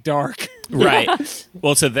really dark. Right.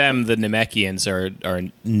 Well, to them, the Namekians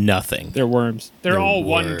are nothing. They're worms. They're all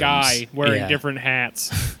one worms. guy wearing Yeah. different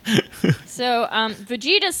hats. So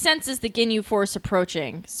Vegeta senses the Ginyu Force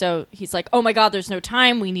approaching. So he's like, oh my god, there's no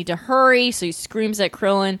time. We need to hurry. So he screams at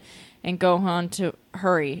Krillin and Gohan to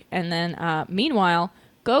hurry. And then meanwhile,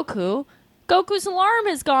 Goku's alarm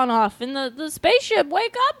has gone off in the spaceship.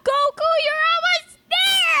 Wake up, Goku! You're almost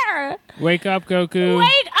there! Wake up, Goku.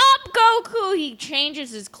 Wake up, Goku! He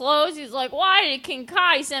changes his clothes. He's like, why did King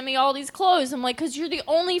Kai send me all these clothes? I'm like, because you're the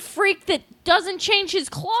only freak that doesn't change his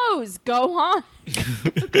clothes, Gohan.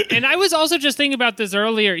 And I was also just thinking about this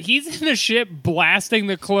earlier. He's in the ship blasting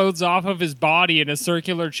the clothes off of his body in a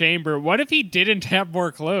circular chamber. What if he didn't have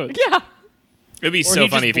more clothes? Yeah. It'd be Or so he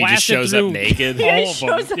funny if he just blasted shows up through naked. all He of them.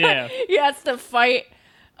 shows up. Yeah. He has to fight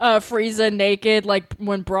Frieza naked, like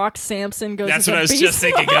when Brock Samson goes That's into what I was beast just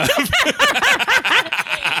thinking of.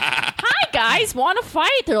 Hi, guys. Want to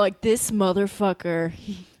fight? They're like, this motherfucker.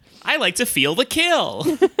 I like to feel the kill.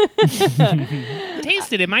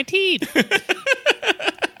 Taste it in my teeth. He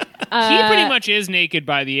pretty much is naked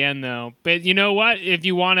by the end, though. But you know what? If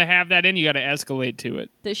you want to have that in, you got to escalate to it.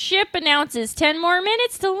 The ship announces 10 more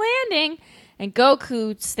minutes to landing, and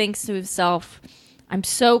Goku thinks to himself, I'm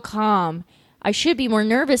so calm. I should be more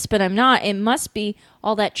nervous, but I'm not. It must be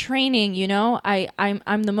all that training,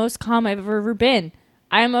 I'm the most calm I've ever been.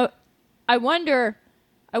 I wonder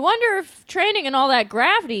if training and all that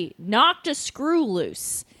gravity knocked a screw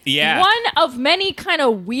loose. Yeah. One of many kind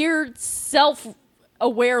of weird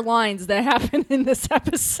self-aware lines that happen in this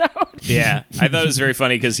episode. Yeah. I thought it was very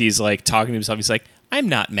funny because he's talking to himself. He's like, I'm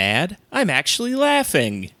not mad. I'm actually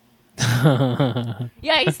laughing. Yeah,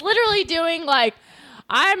 he's literally doing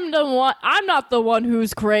I'm not the one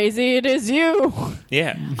who's crazy, it is you.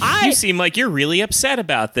 Yeah. I- You seem like you're really upset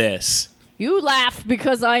about this. You laugh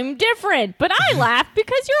because I'm different, but I laugh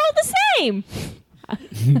because you're all the same.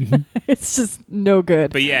 It's just no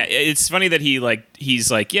good. But yeah, it's funny that he's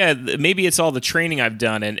like, yeah, maybe it's all the training I've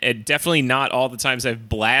done, and definitely not all the times I've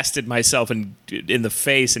blasted myself in the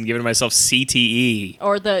face and given myself CTE.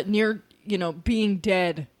 Or the near, being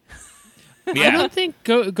dead. I Yeah. don't think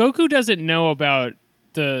Goku doesn't know about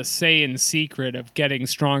the Saiyan secret of getting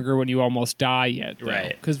stronger when you almost die yet. Right.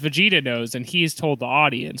 Because Vegeta knows, and he's told the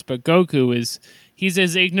audience, but Goku he's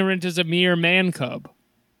as ignorant as a mere man cub.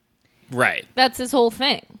 Right. That's his whole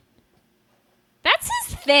thing. That's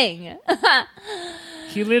his thing.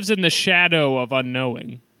 He lives in the shadow of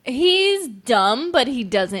unknowing. He's dumb, but he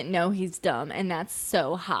doesn't know he's dumb, and that's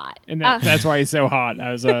so hot. And that's why he's so hot.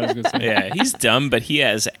 I was going to say. Yeah, he's dumb, but he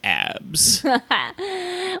has abs.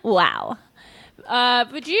 Wow.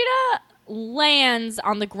 Vegeta lands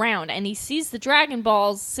on the ground and he sees the Dragon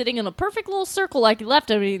Balls sitting in a perfect little circle like he left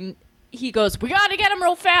them. And he goes, we gotta get him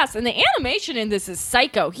real fast. And the animation in this is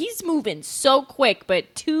psycho. He's moving so quick,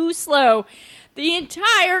 but too slow. The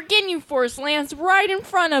entire Ginyu Force lands right in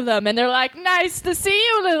front of them. And they're like, nice to see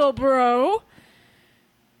you, little bro.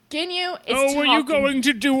 Ginyu is Oh, were you talking- going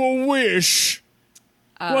to do a wish?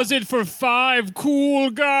 Was it for 5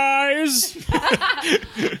 cool guys?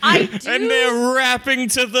 I do And they're rapping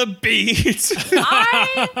to the beat.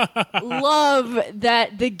 I love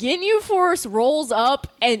that the Ginyu Force rolls up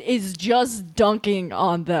and is just dunking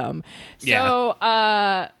on them. So,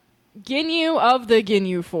 Ginyu of the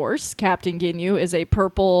Ginyu Force, Captain Ginyu, is a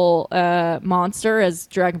purple monster, as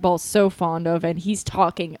Dragon Ball's so fond of, and he's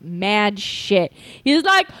talking mad shit. He's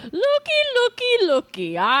like, looky, looky,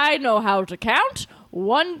 looky, I know how to count.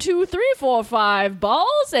 1, 2, 3, 4, 5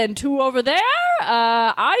 balls and 2 over there.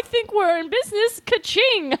 I think we're in business.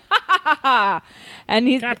 Ka-ching. And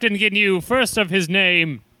he's Captain Ginyu, first of his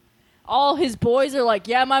name. all his boys are like,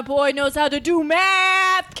 yeah, my boy knows how to do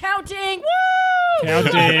math, counting. Woo!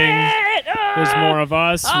 Counting. Love it! There's more of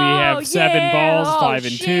us. We have 7 balls, 5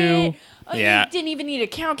 and 2. Oh, Yeah. You didn't even need a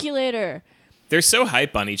calculator. They're so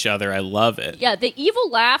hype on each other. I love it. Yeah, the evil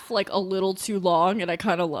laugh like a little too long, and I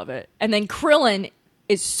kind of love it. And then Krillin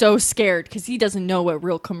is so scared because he doesn't know what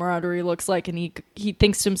real camaraderie looks like, and he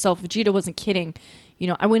thinks to himself, Vegeta wasn't kidding. You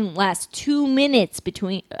know, I wouldn't last 2 minutes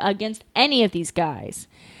against any of these guys.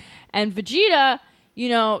 And Vegeta, you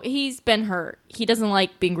know, he's been hurt. He doesn't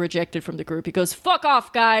like being rejected from the group. He goes, "Fuck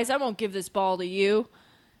off, guys! I won't give this ball to you."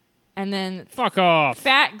 And then Fuck off.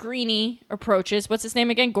 Fat Greenie approaches. What's his name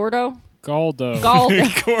again? Gordo. Goldo.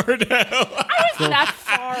 Goldo. Gordo. That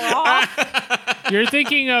far off. You're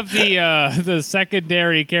thinking of the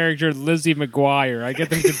secondary character Lizzie McGuire. I get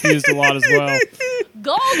them confused a lot as well.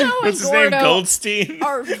 Goldo and What's his name? Gordo Goldstein?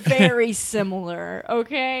 are very similar,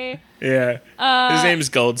 okay? Yeah. His name's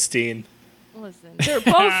Goldstein. Listen, they're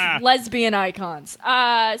both lesbian icons.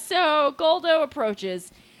 So Goldo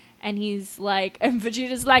approaches, and he's like, and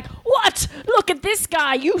Vegeta's like, "What? Look at this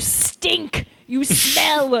guy. You stink. You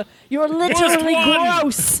smell. You're literally Worst one."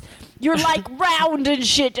 gross. You're like round and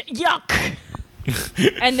shit. Yuck."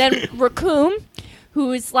 And then Raccoon,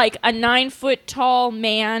 who is like a 9-foot tall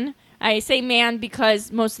man. I say man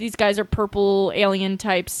because most of these guys are purple alien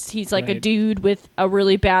types. He's like a Right. dude with a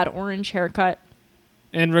really bad orange haircut.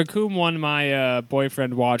 And Raccoon won my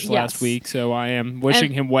boyfriend watch last Yes. week, so I am wishing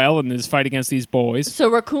And- him well in his fight against these boys. So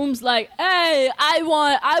Raccoon's like, "Hey, I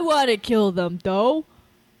want to kill them, though,"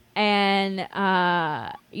 and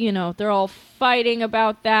you know, they're all fighting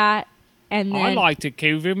about that, and then I like to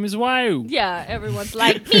kill him as well. yeah, everyone's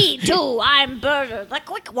like, "Me too, I'm Burger, the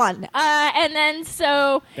quick one," and then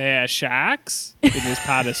so. They're sharks in this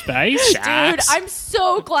part of space. Dude, Sharks. I'm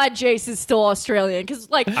so glad Jace is still Australian because,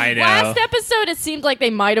 like, I know. last episode it seemed like they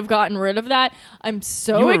might have gotten rid of that. I'm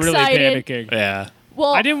so You were excited. really panicking. Yeah.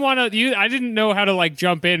 Well, I didn't want to. I didn't know how to like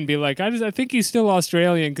jump in and be like, I think he's still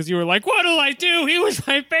Australian because you were like, what do I do? He was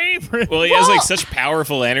my favorite. Well, he has like Well- such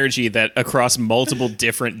powerful energy that across multiple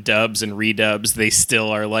different dubs and redubs, they still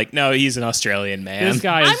are like, no, he's an Australian man. This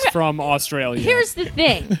guy is I'm- from Australia. here's the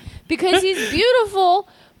thing, because he's beautiful,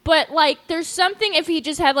 but like, there's something if he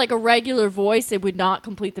just had like a regular voice, it would not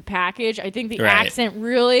complete the package. I think the Right. accent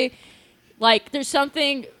really, like, there's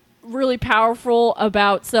something really powerful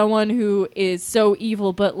about someone who is so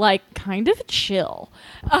evil, but like kind of chill.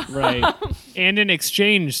 Right. And an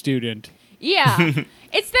exchange student. Yeah.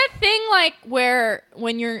 It's that thing like where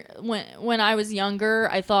when I was younger,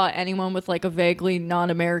 I thought anyone with like a vaguely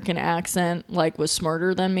non-American accent like was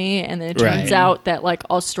smarter than me, and then it turns Right. out that like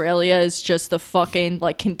Australia is just the fucking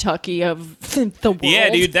like Kentucky of the world. Yeah,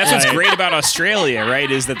 dude, that's what's Right. great about Australia,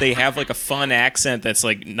 right? Is that they have like a fun accent that's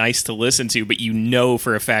like nice to listen to, but you know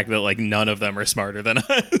for a fact that like none of them are smarter than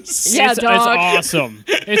us. Yeah, it's dog. awesome.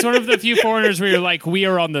 It's one of the few foreigners where you're like, we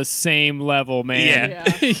are on the same level, man.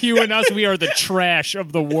 Yeah. You and us, we are the trash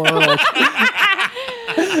of the world.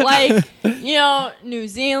 Like, you know, New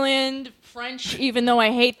Zealand, French, even though I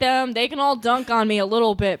hate them, they can all dunk on me a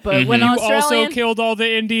little bit, but when You also Australian killed all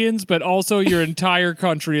the Indians, but also your entire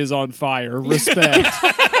country is on fire. Respect.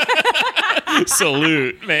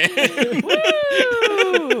 Salute, man.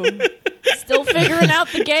 Woo! Still figuring out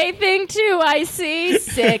the gay thing too, I see.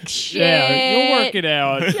 Sick shit. Yeah, you'll work it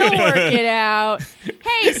out. You'll work it out.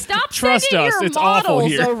 Hey, stop Trust sending us, your it's awful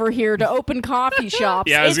models here. over here to open coffee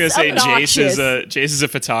shops. Yeah, I was It's gonna say obnoxious. Jace is a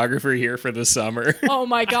photographer here for the summer. Oh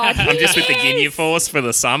my god. I'm just with the Yes! Guinea Force for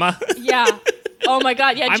the summer. Yeah. Oh my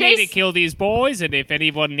god. Yeah, I'm here to Jace. kill these boys, and if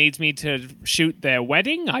anyone needs me to shoot their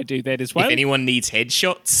wedding, I do that as well. If anyone needs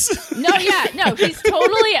headshots, No, he's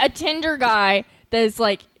totally a Tinder guy that's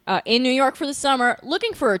like in New York for the summer,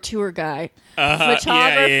 looking for a tour guy,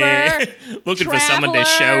 photographer. yeah. Looking for someone to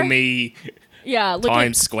show traveler. me Yeah, looking.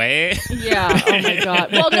 Times Square. Yeah. Oh my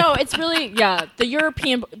god. Well, no, it's really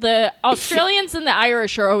the Australians and the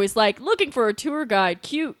Irish are always like looking for a tour guide,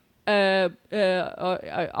 cute.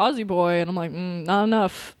 Aussie boy, and I'm like, not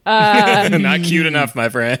enough. Not cute enough, my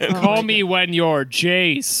friend. Call me when you're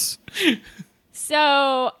Jace.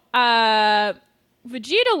 So,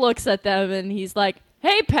 Vegeta looks at them and he's like,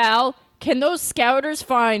 "Hey, pal, can those scouters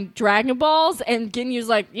find Dragon Balls?" And Ginyu's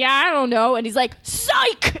like, "Yeah, I don't know." And he's like,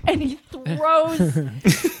 "Psych!" And he throws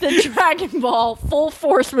the Dragon Ball full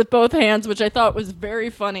force with both hands, which I thought was very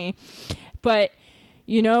funny. But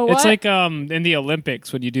You know what? It's like in the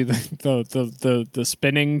Olympics when you do the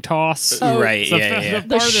spinning toss. Right, So yeah.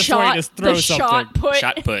 the farthest way to throw the something. shot put.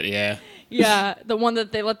 Shot put, yeah. Yeah, the one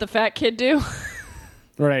that they let the fat kid do.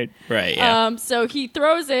 Right. Right, yeah. So he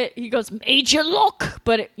throws it. He goes, "Major look,"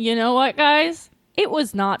 but you know what, guys? It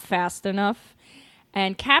was not fast enough.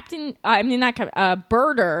 And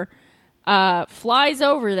Birder flies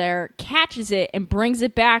over there, catches it, and brings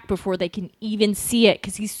it back before they can even see it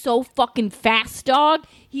because he's so fucking fast, dog.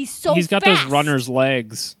 He's got fast. those runner's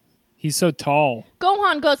legs. He's so tall.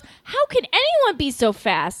 Gohan goes, "How can anyone be so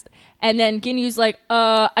fast?" And then Ginyu's like,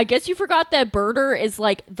 I guess you forgot that Birder is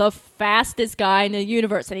like the fastest guy in the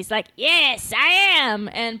universe. And he's like, "Yes, I am."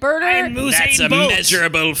 And Birder, That's a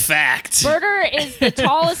measurable fact. Birder is the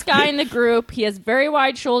tallest guy in the group. He has very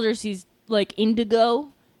wide shoulders. He's like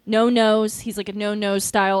indigo, no nose. He's like a no nose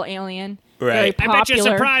style alien. Right. Very I bet popular.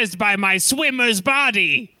 you're surprised by my swimmer's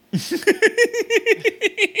body.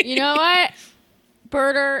 You know what?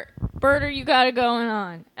 Birder, you got it going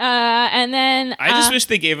on. And then I just wish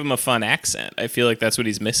they gave him a fun accent. I feel like that's what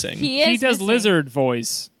he's missing. he Does missing. lizard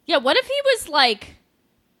voice. Yeah, what if he was like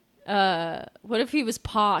what if he was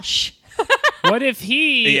posh? What if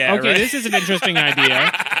he... Yeah, okay, right. this is an interesting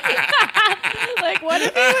idea. Like what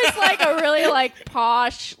if he was like a really like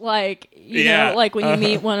posh, like you know, like when you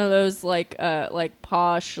meet one of those like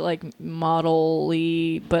posh, like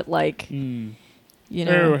model-y, but like you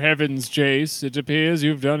know. Oh, heavens, Jace. It appears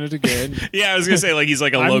you've done it again. Yeah, I was going to say, like, he's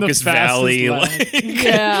like a I'm the Locust fastest Valley. lad. Like,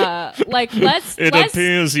 Yeah. Like let's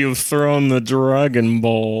appears you've thrown the Dragon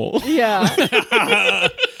Ball. Yeah.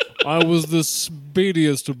 I was the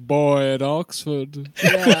speediest boy at Oxford.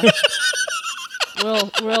 Yeah.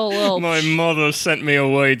 Real My mother sent me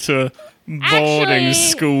away to boarding Actually,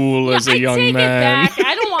 school as a I young take man. It back.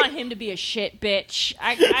 I don't want him to be a shit bitch.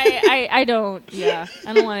 I don't. Yeah,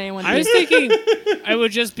 I don't want anyone. To I was be. thinking it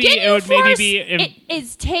would just be... Ginyu It would maybe Force, be... it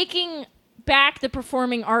is taking back the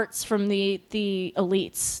performing arts from the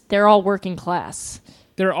elites. They're all working class.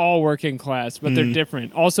 They're all working class, but they're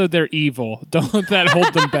different. Also, they're evil. Don't let that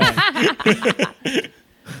hold them back.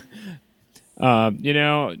 You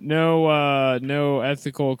know, no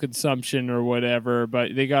ethical consumption or whatever,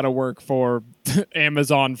 but they got to work for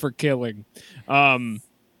Amazon for killing.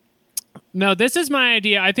 No, this is my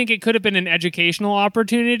idea. I think it could have been an educational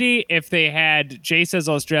opportunity if they had Jace as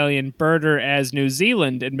Australian, Birder as New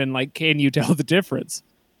Zealand, and been like, "Can you tell the difference?"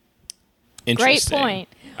 Interesting. point.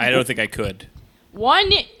 I don't think I could.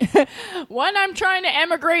 One I'm trying to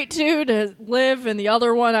emigrate to live, and the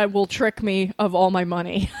other one I will trick me of all my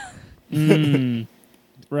money.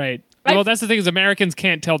 Right. I- Well, that's the thing is Americans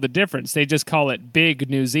can't tell the difference. They just call it Big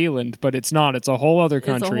New Zealand, but it's not. It's a whole other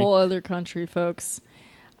country, It's a whole other country, folks.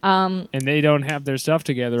 and they don't have their stuff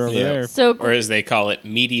together over there. So Or as they call it,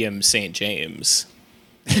 Medium St. James.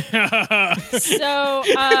 So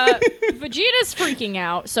Vegeta's freaking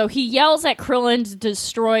out. So he yells at Krillin to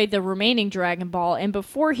destroy the remaining Dragon Ball, and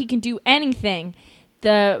before he can do anything,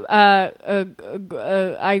 the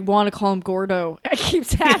I want to call him Gordo. I keep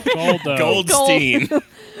saying Goldo. Goldstein.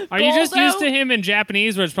 Are you just Goldo? used to him in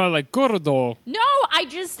Japanese, where it's probably like Gordo? No,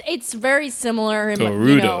 it's very similar. You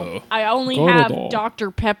Gerudo. know, I only Gordo. have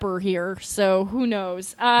Dr. Pepper here, so who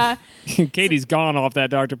knows? Katie's gone off that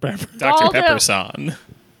Dr. Pepper. Dr. Goldo. Pepper-san.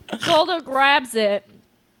 Goldo grabs it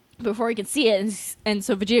before he can see it, and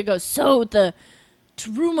so Vegeta goes, "So the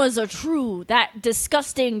rumors are true. That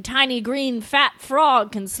disgusting tiny green fat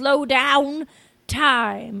frog can slow down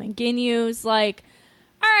time." And Ginyu's like,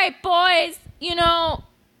 "All right, boys, you know,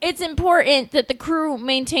 it's important that the crew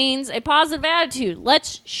maintains a positive attitude.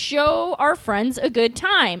 Let's show our friends a good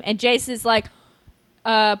time." And Jace is like,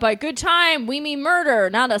 by good time, we mean murder,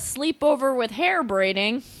 not a sleepover with hair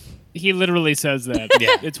braiding. He literally says that.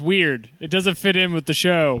 Yeah. It's weird. It doesn't fit in with the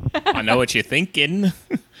show. I know what you're thinking.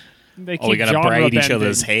 They Oh, we keep gotta genre braid each bending.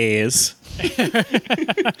 other's hairs.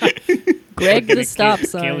 Greg the stop Kill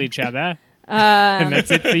sign. each other. And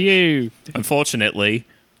that's it for you. Unfortunately,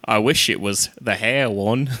 I wish it was the hair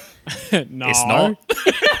one. No, It's not.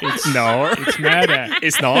 It's No, It's murder.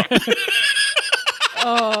 it's not.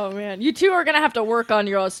 Oh man, you two are gonna have to work on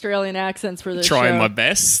your Australian accents for this Trying show. my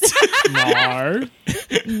best. No.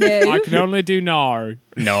 No. I can only do no.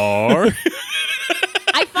 No.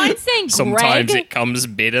 I find saying Sometimes Greg. it comes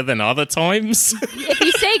better than other times. If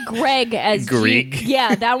you say Greg as Greg.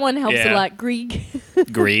 yeah, that one helps a Yeah. lot. Greg.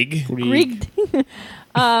 Greg. Greg.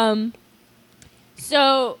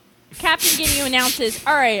 So Captain Ginyu announces,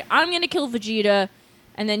 "All right, I'm gonna kill Vegeta,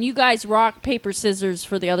 and then you guys rock paper scissors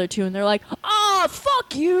for the other two." And they're like, "Oh fuck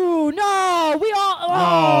fuck you. No, we all.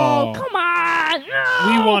 Oh, come on.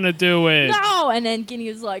 No. We want to do it. No. And then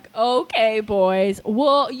Ginyu's like, okay, boys.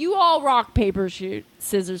 Well, you all rock, paper, shoot,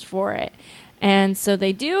 scissors for it. And so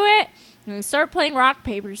they do it. And they start playing rock,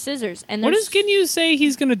 paper, scissors. And What there's- does Ginyu say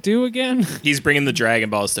he's going to do again? He's bringing the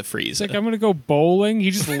Dragon Balls to He's Frieza. like, I'm going to go bowling.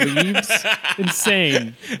 He just leaves.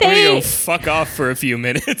 Insane. I'm gonna They, go fuck off for a few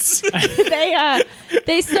minutes. they're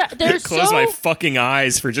Close so my fucking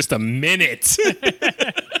eyes for just a minute.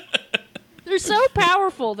 they're so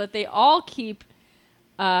powerful that they all keep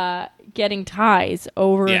getting ties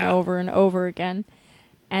over and Yeah. over and over again.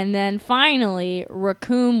 And then finally,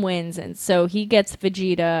 Raccoon wins, and so he gets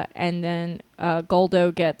Vegeta, and then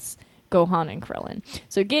Goldo gets Gohan and Krillin.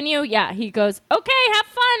 So Ginyu, yeah, he goes, okay, have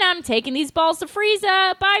fun. I'm taking these balls to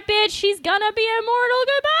Frieza. Bye, bitch. She's gonna be immortal.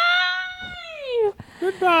 Goodbye.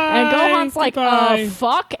 Goodbye. And Gohan's like, Goodbye.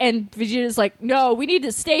 fuck. And Vegeta's like, no, we need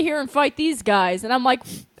to stay here and fight these guys. And I'm like,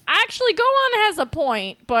 actually, Gohan has a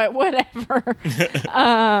point, but whatever.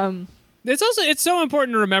 It's so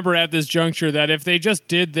important to remember at this juncture that if they just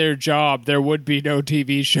did their job, there would be no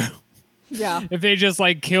TV show. Yeah. If they just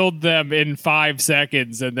like killed them in 5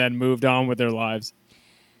 seconds and then moved on with their lives.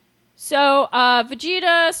 So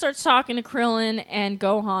Vegeta starts talking to Krillin and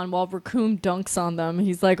Gohan while Raccoon dunks on them.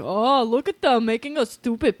 He's like, oh, look at them making a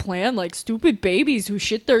stupid plan like stupid babies who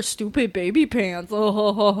shit their stupid baby pants. Oh,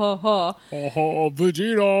 ha, ha, ha, ha. Oh,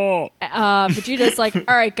 Vegeta. Vegeta's like, all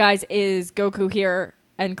right, guys, is Goku here?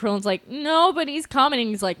 And Krillin's like, no, but he's coming. And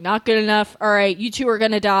he's like, not good enough. All right, you two are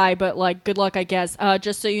going to die, but like, good luck, I guess.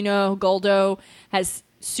 Just so you know, Goldo has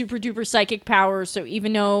super duper psychic powers. So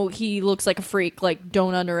even though he looks like a freak, like,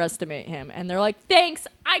 don't underestimate him. And they're like, thanks,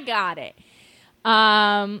 I got it.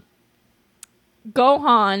 Gohan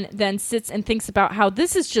then sits and thinks about how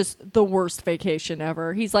this is just the worst vacation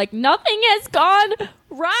ever. He's like, nothing has gone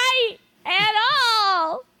right at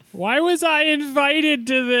all. Why was I invited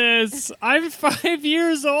to this? I'm 5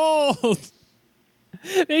 years old.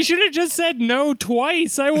 They should have just said no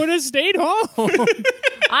twice. I would have stayed home.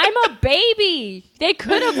 I'm a baby. They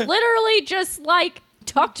could have literally just like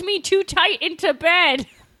tucked me too tight into bed.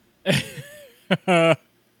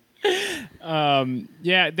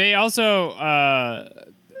 Yeah, they also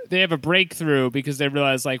they have a breakthrough because they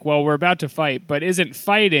realize like, well, we're about to fight, but isn't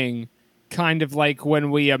fighting kind of like when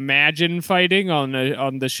we imagine fighting on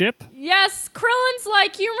the ship? Yes, Krillin's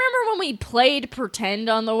like, you remember when we played pretend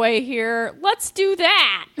on the way here? Let's do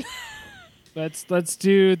that. Let's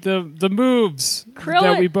do the moves Krillin-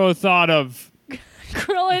 that we both thought of,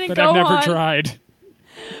 Krillin and but I've never Gohan tried.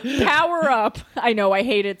 power up. I know, I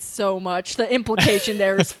hate it so much. The implication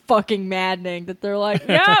there is fucking maddening that they're like,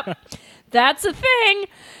 yep, that's a thing.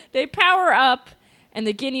 They power up. And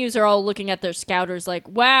the Ginyus are all looking at their scouters like,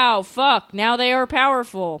 wow, fuck, now they are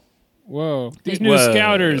powerful. Whoa. These new Whoa.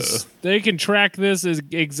 scouters, they can track this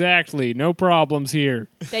exactly. No problems here.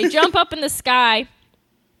 They jump up in the sky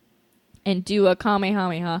and do a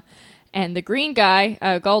Kamehameha. And the green guy,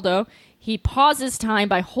 Goldo, he pauses time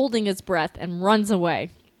by holding his breath and runs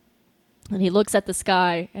away. And he looks at the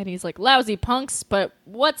sky and he's like, lousy punks, but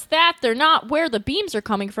what's that? They're not where the beams are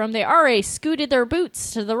coming from. They already scooted their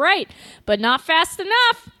boots to the right, but not fast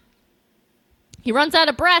enough. He runs out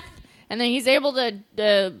of breath and then he's able to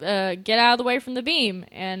get out of the way from the beam.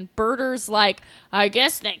 And Birder's like, I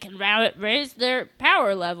guess they can raise their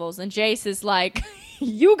power levels. And Jace is like,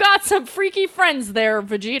 you got some freaky friends there,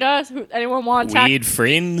 Vegeta. Anyone want to tackle? Weird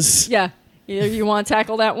friends. Yeah. You want to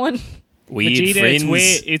tackle that one? Weird Vegeta,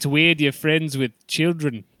 friends. it's weird you're friends with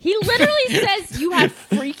children. He literally says you have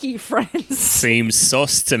freaky friends. Seems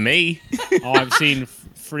sus to me. Oh, I've seen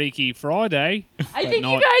Freaky Friday. I but think you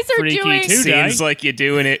not guys are Freaky doing... Tuesday. Seems like you're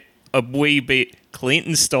doing it a wee bit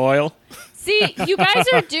Clinton style. See, you guys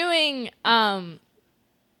are doing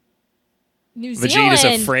New Zealand. Vegeta's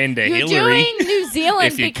a friend of You're Hillary. doing New Zealand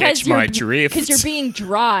If you because catch my drift. because you're being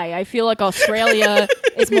dry. I feel like Australia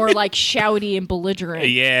is more like shouty and belligerent.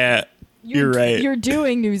 Yeah, you're right. You're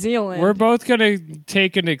doing New Zealand. We're both going to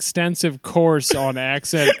take an extensive course on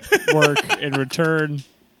accent work in return.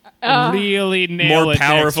 Really nail More it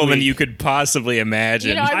powerful next than week. you could possibly imagine.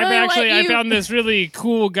 You know, I really let I you- found this really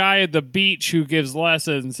cool guy at the beach who gives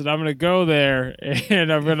lessons, and I'm going to go there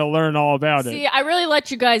and I'm going to learn all about See, it. I really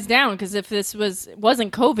let you guys down because if this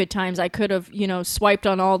wasn't COVID times, I could have, swiped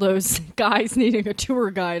on all those guys needing a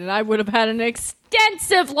tour guide, and I would have had an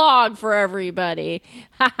extensive log for everybody.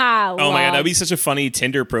 Haha. Oh my god, that'd be such a funny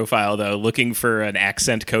Tinder profile though. Looking for an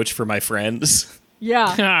accent coach for my friends.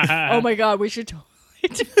 Yeah. Oh my god, we should totally do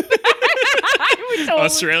that. I would totally.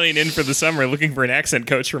 Australian in for the summer, looking for an accent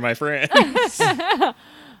coach for my friends.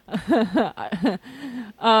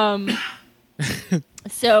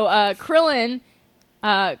 So Krillin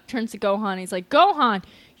turns to Gohan. He's like, Gohan,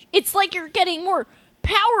 it's like you're getting more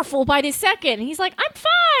powerful by the second. And he's like, I'm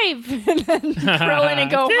 5. And then Krillin and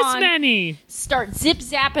This Gohan many. start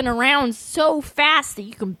zip-zapping around so fast that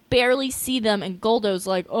you can barely see them. And Goldo's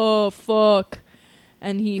like, oh, fuck.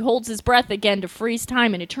 And he holds his breath again to freeze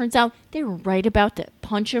time. And it turns out they were right about to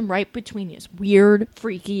punch him right between his weird,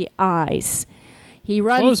 freaky eyes. He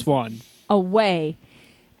runs Close one. away.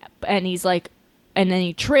 And he's like, and then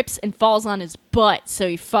he trips and falls on his butt, so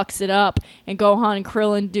he fucks it up. And Gohan and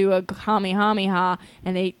Krillin do a Kamehameha,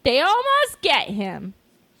 and they almost get him.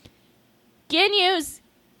 Ginyu's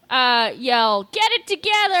yell, get it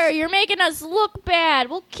together, you're making us look bad.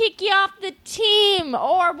 We'll kick you off the team,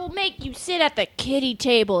 or we'll make you sit at the kiddie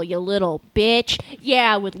table, you little bitch.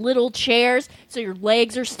 Yeah, with little chairs, so your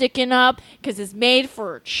legs are sticking up, because it's made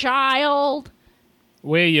for a child.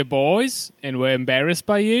 We're your boys, and we're embarrassed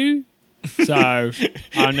by you. So, I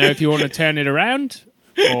don't know if you want to turn it around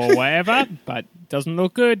or whatever, but it doesn't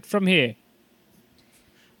look good from here.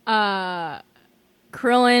 Krillin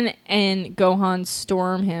and Gohan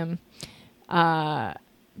storm him, but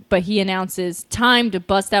he announces, time to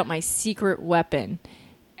bust out my secret weapon.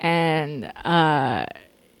 And,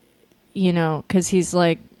 because he's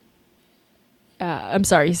like, I'm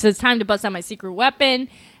sorry, he says, time to bust out my secret weapon.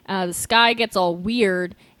 The sky gets all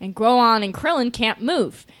weird, and Gohan and Krillin can't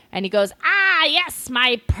move. And he goes, yes,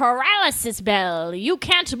 my paralysis bell. You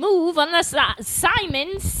can't move unless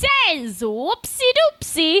Simon says. Whoopsie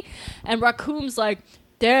doopsie. And Raccoon's like,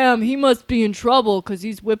 damn, he must be in trouble because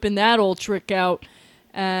he's whipping that old trick out.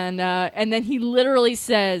 And then he literally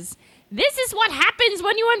says, this is what happens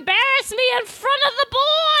when you embarrass me in front of the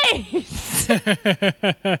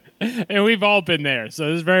boys. And we've all been there, so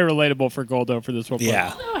this is very relatable for Goldo for this one. Yeah.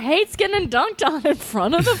 Who hates getting dunked on in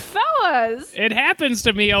front of the fellas? It happens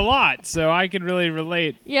to me a lot, so I can really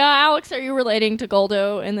relate. Yeah, Alex, are you relating to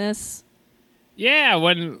Goldo in this? Yeah,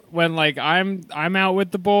 when like I'm out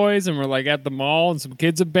with the boys and we're like at the mall and some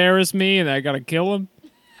kids embarrass me and I gotta kill them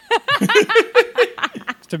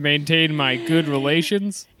to maintain my good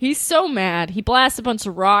relations. He's so mad. He blasts a bunch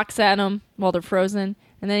of rocks at them while they're frozen.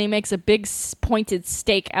 And then he makes a big pointed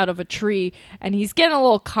stake out of a tree. And he's getting a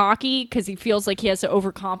little cocky because he feels like he has to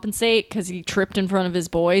overcompensate because he tripped in front of his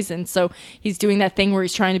boys. And so he's doing that thing where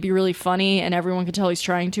he's trying to be really funny and everyone can tell he's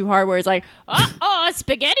trying too hard. Where he's like,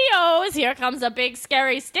 SpaghettiOs, here comes a big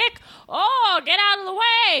scary stick. Oh, get out of the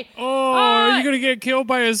way. Oh, are you going to get killed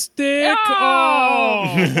by a stick?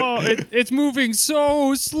 It's moving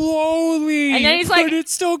so slowly. And then he's like, but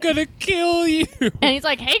it's still going to kill you. And he's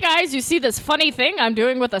like, hey guys, you see this funny thing I'm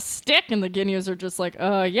doing with a stick? And the Ginyus are just like,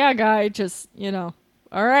 yeah, guy, just, all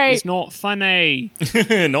right. It's not funny.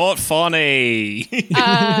 Not funny.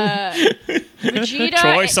 Vegeta.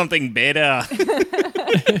 Try something better.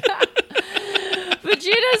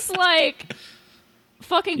 Vegeta's like,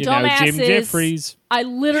 fucking You know, dumbasses. Jim Jeffries. I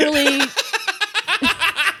literally.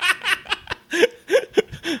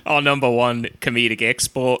 Our number one comedic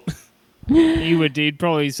export. He'd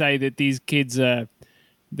probably say that these kids are.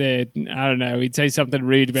 I don't know. He'd say something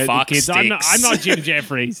rude about Fuck the kids. I'm not sticks. Jim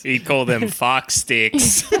Jeffries. He'd call them fuck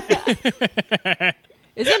sticks.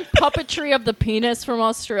 Isn't puppetry of the penis from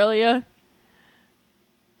Australia?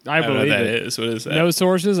 I I don't know believe what that it. is. What is that? No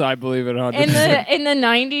sources. I believe it 100%. In the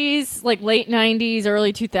 90s, like late 90s,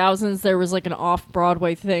 early 2000s, there was like an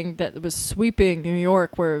off-Broadway thing that was sweeping New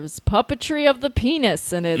York where it was puppetry of the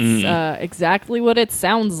penis, and it's exactly what it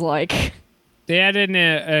sounds like. They had an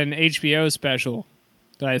HBO special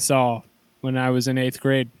that I saw when I was in 8th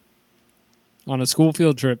grade on a school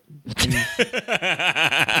field trip.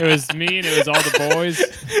 It was me and it was all the boys.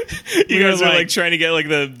 You We were guys are like like- trying to get like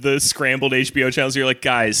the scrambled HBO channels. You're like,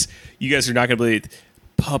 guys, you guys are not going to believe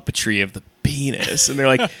puppetry of the penis. And they're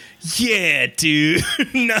like, yeah, dude.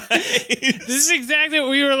 Nice. This is exactly what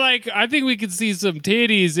we were like. I think we could see some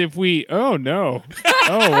titties if we. Oh no!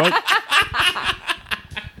 Oh what?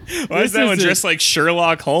 Why is This that one is dressed like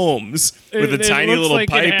Sherlock Holmes with a It tiny looks little like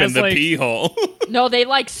it pipe has, in the like- pee hole? No, they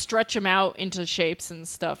like stretch them out into shapes and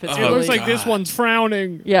stuff. It's It really, looks like this one's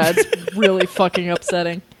frowning. yeah, it's really fucking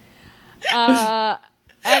upsetting.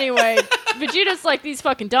 Anyway, Vegeta's like, these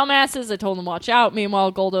fucking dumbasses. I told them watch out.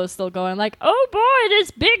 Meanwhile, Goldo's still going like, oh boy,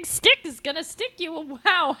 this big stick is gonna stick you.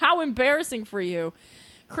 Wow, how embarrassing for you.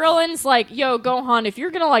 Krillin's like, yo, Gohan, if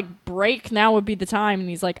you're gonna like break, now would be the time. And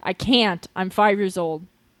he's like, I can't. I'm 5 years old.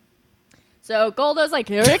 So Goldo's like,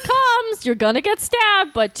 here it comes. You're gonna get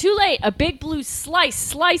stabbed, but too late. A big blue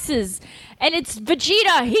slices, and it's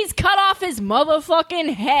Vegeta. He's cut off his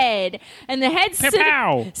motherfucking head, and the head's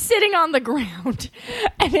Pow. sitting on the ground.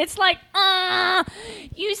 And it's like,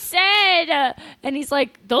 you said, and he's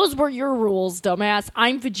like, those were your rules, dumbass.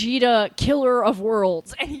 I'm Vegeta, killer of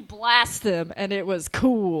worlds. And he blasts them, and it was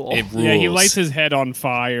cool. It rules. Yeah, he lights his head on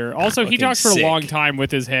fire. Also, he Fucking talks for sick. a long time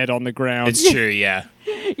with his head on the ground. It's true, yeah.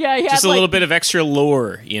 Yeah, he Just had, a little bit of extra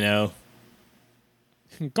lore, you know?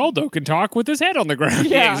 Goldo can talk with his head on the ground.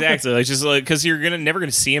 Yeah. Exactly. Like, just like, because you're never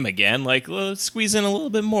gonna see him again. Like, let's squeeze in a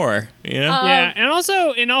little bit more, you know? Yeah, and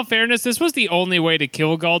also, in all fairness, this was the only way to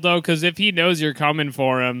kill Goldo, because if he knows you're coming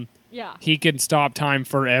for him, Yeah. he can stop time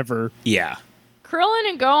forever. Yeah. Krillin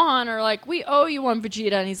and Gohan are like, we owe you one,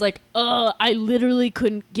 Vegeta. And he's like, I literally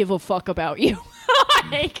couldn't give a fuck about you.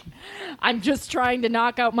 Like, I'm just trying to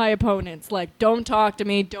knock out my opponents. Like, don't talk to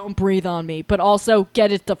me, don't breathe on me, but also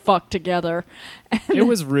get it the fuck together. It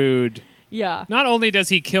was rude. Yeah. Not only does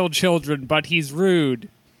he kill children, but he's rude.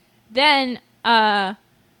 Then, Jace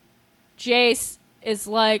is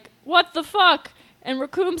like, what the fuck? And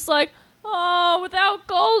Raccoon's like, oh, without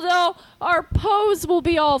Goldo, our pose will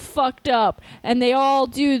be all fucked up. And they all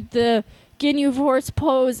do the Ginyu Force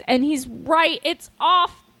pose, and he's right. It's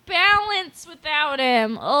off balance without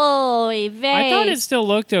him. Oh, Vey. I thought it still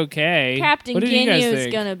looked okay. Captain What did you guys Ginyu is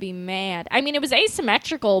think? gonna be mad. I mean, it was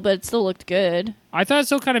asymmetrical, but it still looked good. I thought it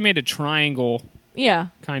still kind of made a triangle Yeah.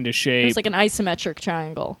 kind of It shape. was like an isometric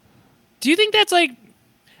triangle. Do you think that's like...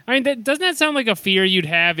 I mean, doesn't that sound like a fear you'd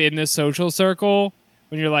have in this social circle?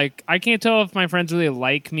 When you're like, I can't tell if my friends really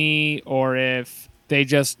like me or if they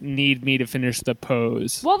just need me to finish the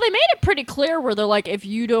pose. Well, they made it pretty clear where they're like, if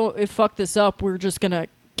fuck this up, we're just gonna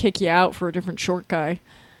kick you out for a different short guy.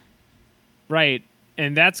 Right.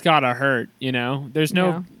 And that's gotta hurt, you know? There's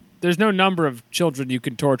no number of children you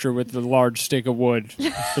can torture with a large stick of wood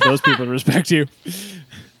for those people to respect you.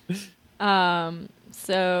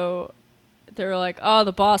 So they're like, oh,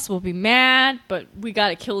 the boss will be mad, but we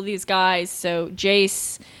gotta kill these guys. So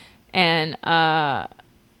Jace and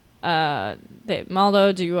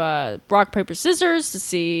Maldo do rock, paper, scissors to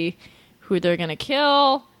see who they're gonna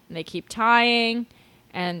kill, and they keep tying.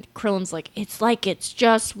 And Krillin's like it's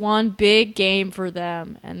just one big game for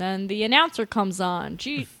them. And then the announcer comes on.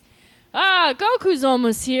 Goku's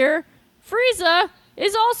almost here. Frieza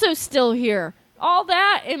is also still here. All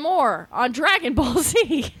that and more on Dragon Ball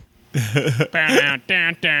Z.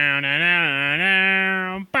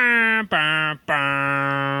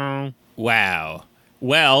 Wow.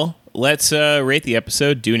 Well, let's rate the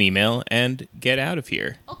episode, do an email, and get out of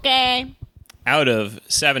here. Okay. Out of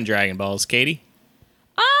 7 Dragon Balls, Katie?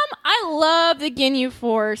 I love the Ginyu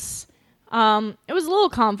Force. It was a little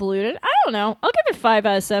convoluted. I don't know. I'll give it 5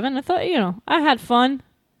 out of 7. I thought, I had fun.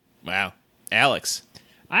 Wow. Alex?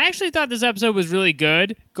 I actually thought this episode was really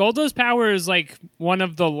good. Goldo's power is like one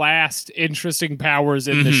of the last interesting powers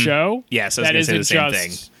in the show. Yes, I was that going to say the isn't same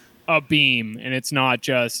just thing. a beam, and it's not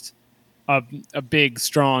just a big,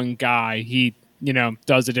 strong guy. He,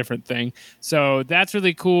 does a different thing. So that's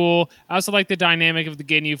really cool. I also like the dynamic of the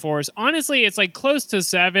Ginyu Force. Honestly, it's like close to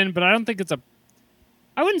 7, but I don't think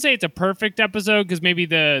I wouldn't say it's a perfect episode because maybe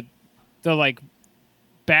the like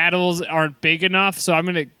battles aren't big enough. So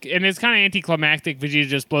and it's kind of anticlimactic. Vegeta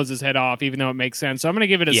just blows his head off, even though it makes sense. So I'm going to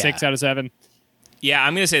give it a 6 out of 7. Yeah,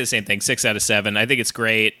 I'm going to say the same thing. 6 out of 7. I think it's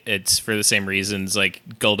great. It's for the same reasons. Like,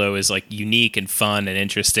 Goldo is like unique and fun and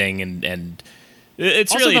interesting, and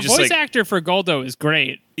it's Also, really the just voice like, actor for Goldo is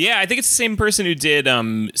great. yeah, I think it's the same person who did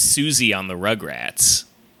Susie on the Rugrats.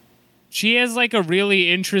 She has like a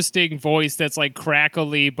really interesting voice that's like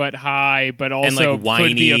crackly but high, but also like, could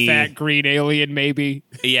whiny. be a fat green alien maybe.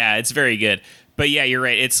 Yeah, it's very good. But yeah, you're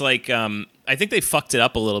right. It's like I think they fucked it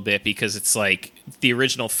up a little bit because it's like the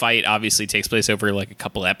original fight obviously takes place over like a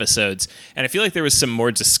couple episodes, and I feel like there was some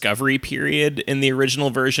more discovery period in the original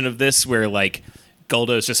version of this where like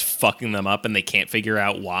Goldo's just fucking them up and they can't figure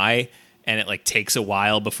out why, and it like takes a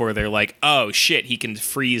while before they're like, oh shit, he can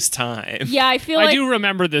freeze time. Yeah, I feel I like do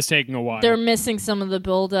remember this taking a while. they're missing some of the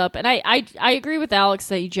build up, and I agree with Alex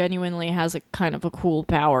that he genuinely has a kind of a cool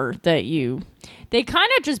power that they kind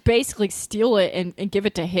of just basically steal it and give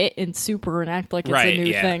it to Hit in Super and act like it's Right, a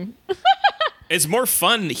new yeah. thing. It's more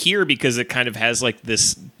fun here because it kind of has like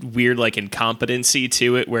this weird like incompetency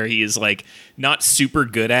to it where he is like not super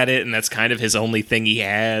good at it, and that's kind of his only thing he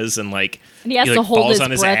has, and like And he has like, to hold falls his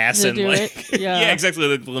on his breath ass to and do like it. Yeah.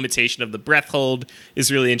 exactly. The limitation of the breath hold is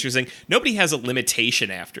really interesting. Nobody has a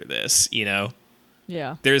limitation after this,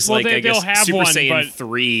 Yeah. There's Well, like I they'll guess have Super one, Saiyan but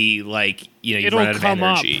 3, like you it'll run out of come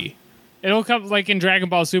up. energy. It'll come like in Dragon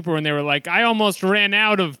Ball Super when they were like, I almost ran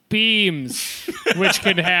out of beams, which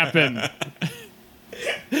could happen.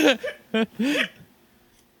 Yeah.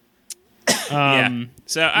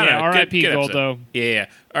 So I don't know. R.I.P. Good episode. Goldo. Yeah.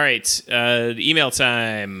 All right. Email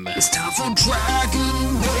time. It's time for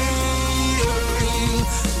Dragon Mail.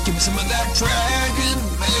 Give me some of that Dragon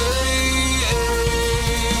Mail.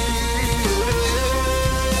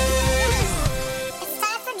 It's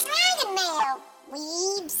time for Dragon Mail,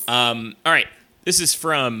 weebs. All right. This is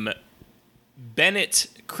from Bennett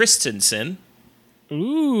Christensen,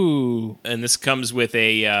 Ooh, and this comes with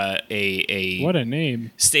a what a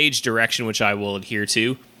name. stage direction, which I will adhere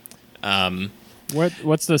to.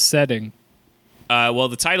 What's the setting? Well,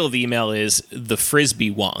 the title of the email is The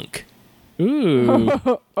Frisbee Wonk. Ooh.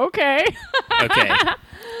 Okay. Okay.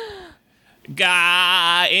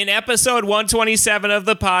 In episode 127 of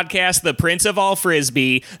the podcast, The Prince of All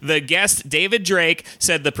Frisbee, the guest David Drake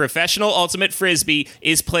said the professional ultimate frisbee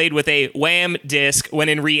is played with a wham disc, when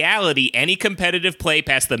in reality, any competitive play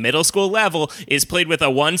past the middle school level is played with a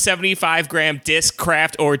 175-gram disc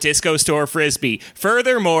craft or disco store frisbee.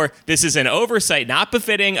 Furthermore, this is an oversight not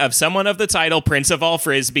befitting of someone of the title Prince of All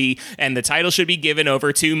Frisbee, and the title should be given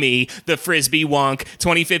over to me, the Frisbee Wonk,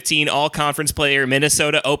 2015 All-Conference player,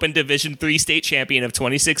 Minnesota Open Division III state champion of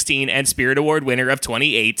 2016 and Spirit Award winner of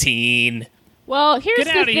 2018. Well, here's Get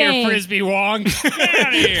the out of thing. here, Frisbee Wong. Get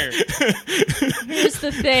out of here. Here's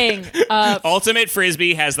the thing. Ultimate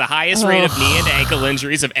Frisbee has the highest rate of knee and ankle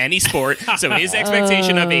injuries of any sport, so his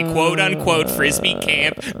expectation of a quote-unquote Frisbee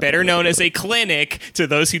camp, better known as a clinic, to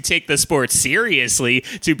those who take the sport seriously,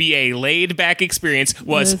 to be a laid-back experience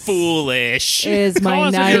was This foolish. is Call my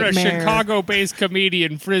us if you're a nightmare. Chicago-based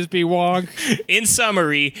comedian, Frisbee Wong. In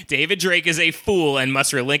summary, David Drake is a fool and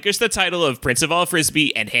must relinquish the title of Prince of All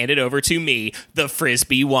Frisbee and hand it over to me, the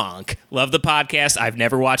Frisbee Wonk. Love the podcast. I've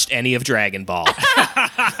never watched any of Dragon Ball.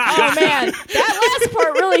 Oh man, that last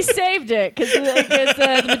part really saved it because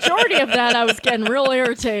the majority of that I was getting real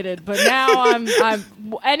irritated. But now I'm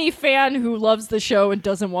any fan who loves the show and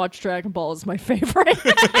doesn't watch Dragon Ball is my favorite.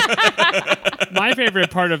 My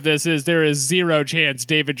favorite part of this is there is zero chance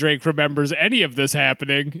David Drake remembers any of this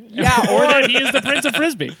happening. Yeah, or or- that he is the Prince of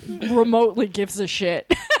Frisbee. Remotely gives a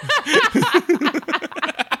shit.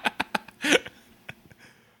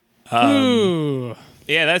 Ooh.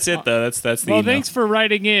 Yeah, that's it, though. That's the Well, email. thanks for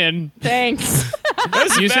writing in. Thanks. You That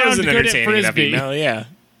was sound an good at entertaining enough Frisbee. email, yeah.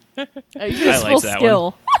 A useful that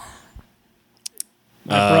skill.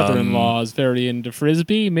 My brother-in-law is very into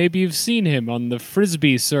Frisbee. Maybe you've seen him on the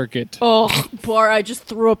Frisbee circuit. Oh, boy, I just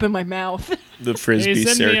threw up in my mouth. The Hey, Frisbee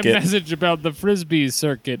send me a circuit. message about the Frisbee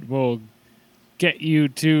circuit. We'll get you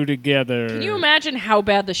two together. Can you imagine how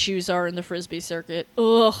bad the shoes are in the Frisbee circuit?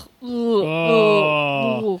 Ugh.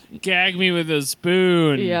 Oh, Ugh. gag me with a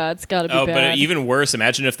spoon. Yeah, it's got to be Oh, bad. but even worse,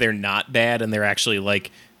 imagine if they're not bad and they're actually like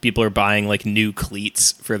people are buying like new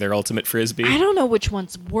cleats for their ultimate Frisbee. I don't know which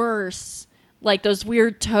one's worse. Like those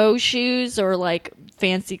weird toe shoes or like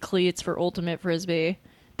fancy cleats for Ultimate Frisbee.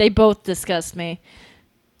 They both disgust me.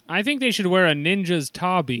 I think they should wear a ninja's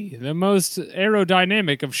tabi, the most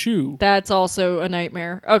aerodynamic of shoe. That's also a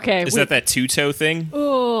nightmare. Okay. Is that two-toe thing?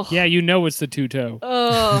 Ugh. Yeah, you know it's the two-toe.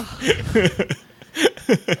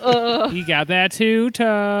 He got that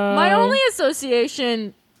two-toe. My only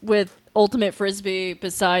association with Ultimate Frisbee,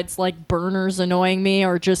 besides like burners annoying me,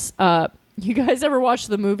 are just you guys ever watch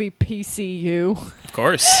the movie PCU? Of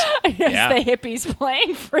course. It's Yeah. the hippies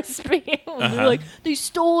playing frisbee. They're like, they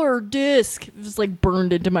stole our disc. It was like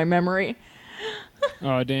burned into my memory.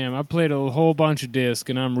 Oh, damn. I played a whole bunch of disc,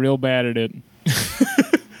 and I'm real bad at it.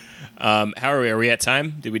 How are we? Are we at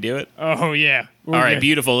time? Did we do it? Oh, yeah. All right,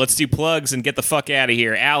 beautiful. Let's do plugs and get the fuck out of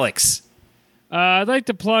here. Alex. I'd like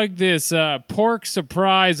to plug this pork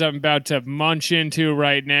surprise I'm about to munch into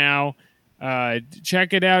right now.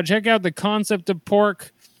 Check it out. Check out the concept of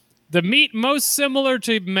pork. The meat most similar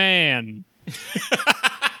to man.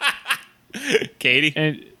 Katie.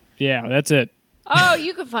 And yeah, that's it. Oh,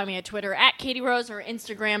 you can find me at Twitter at Katie Rose or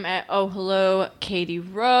Instagram at Oh Hello Katie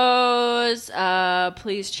Rose.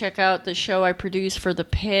 Please check out the show I produce for The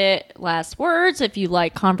Pit, Last Words, if you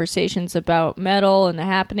like conversations about metal and the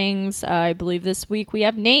happenings. I believe this week we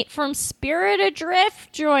have Nate from Spirit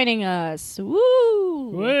Adrift joining us. Woo!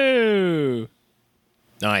 Woo!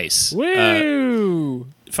 Nice. Woo!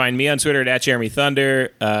 Find me on Twitter at Jeremy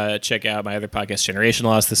Thunder. Check out my other podcast, Generation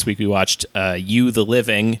Loss. This week we watched You the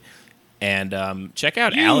Living. And check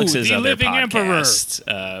out You, Alex's the other Living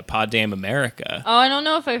podcast, Pod Damn America, Oh, I don't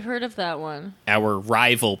know if I've heard of that one. our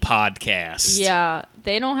rival podcast. Yeah,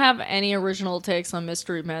 they don't have any original takes on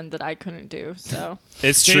Mystery Men that I couldn't do, so.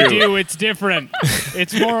 It's They true. do. It's different.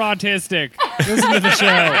 It's more autistic. Listen to the show.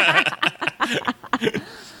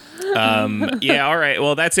 Yeah, all right.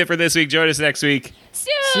 Well, that's it for this week. Join us next week.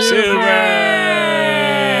 See ya!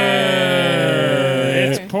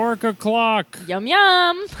 It's pork o'clock. Yum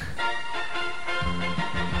yum.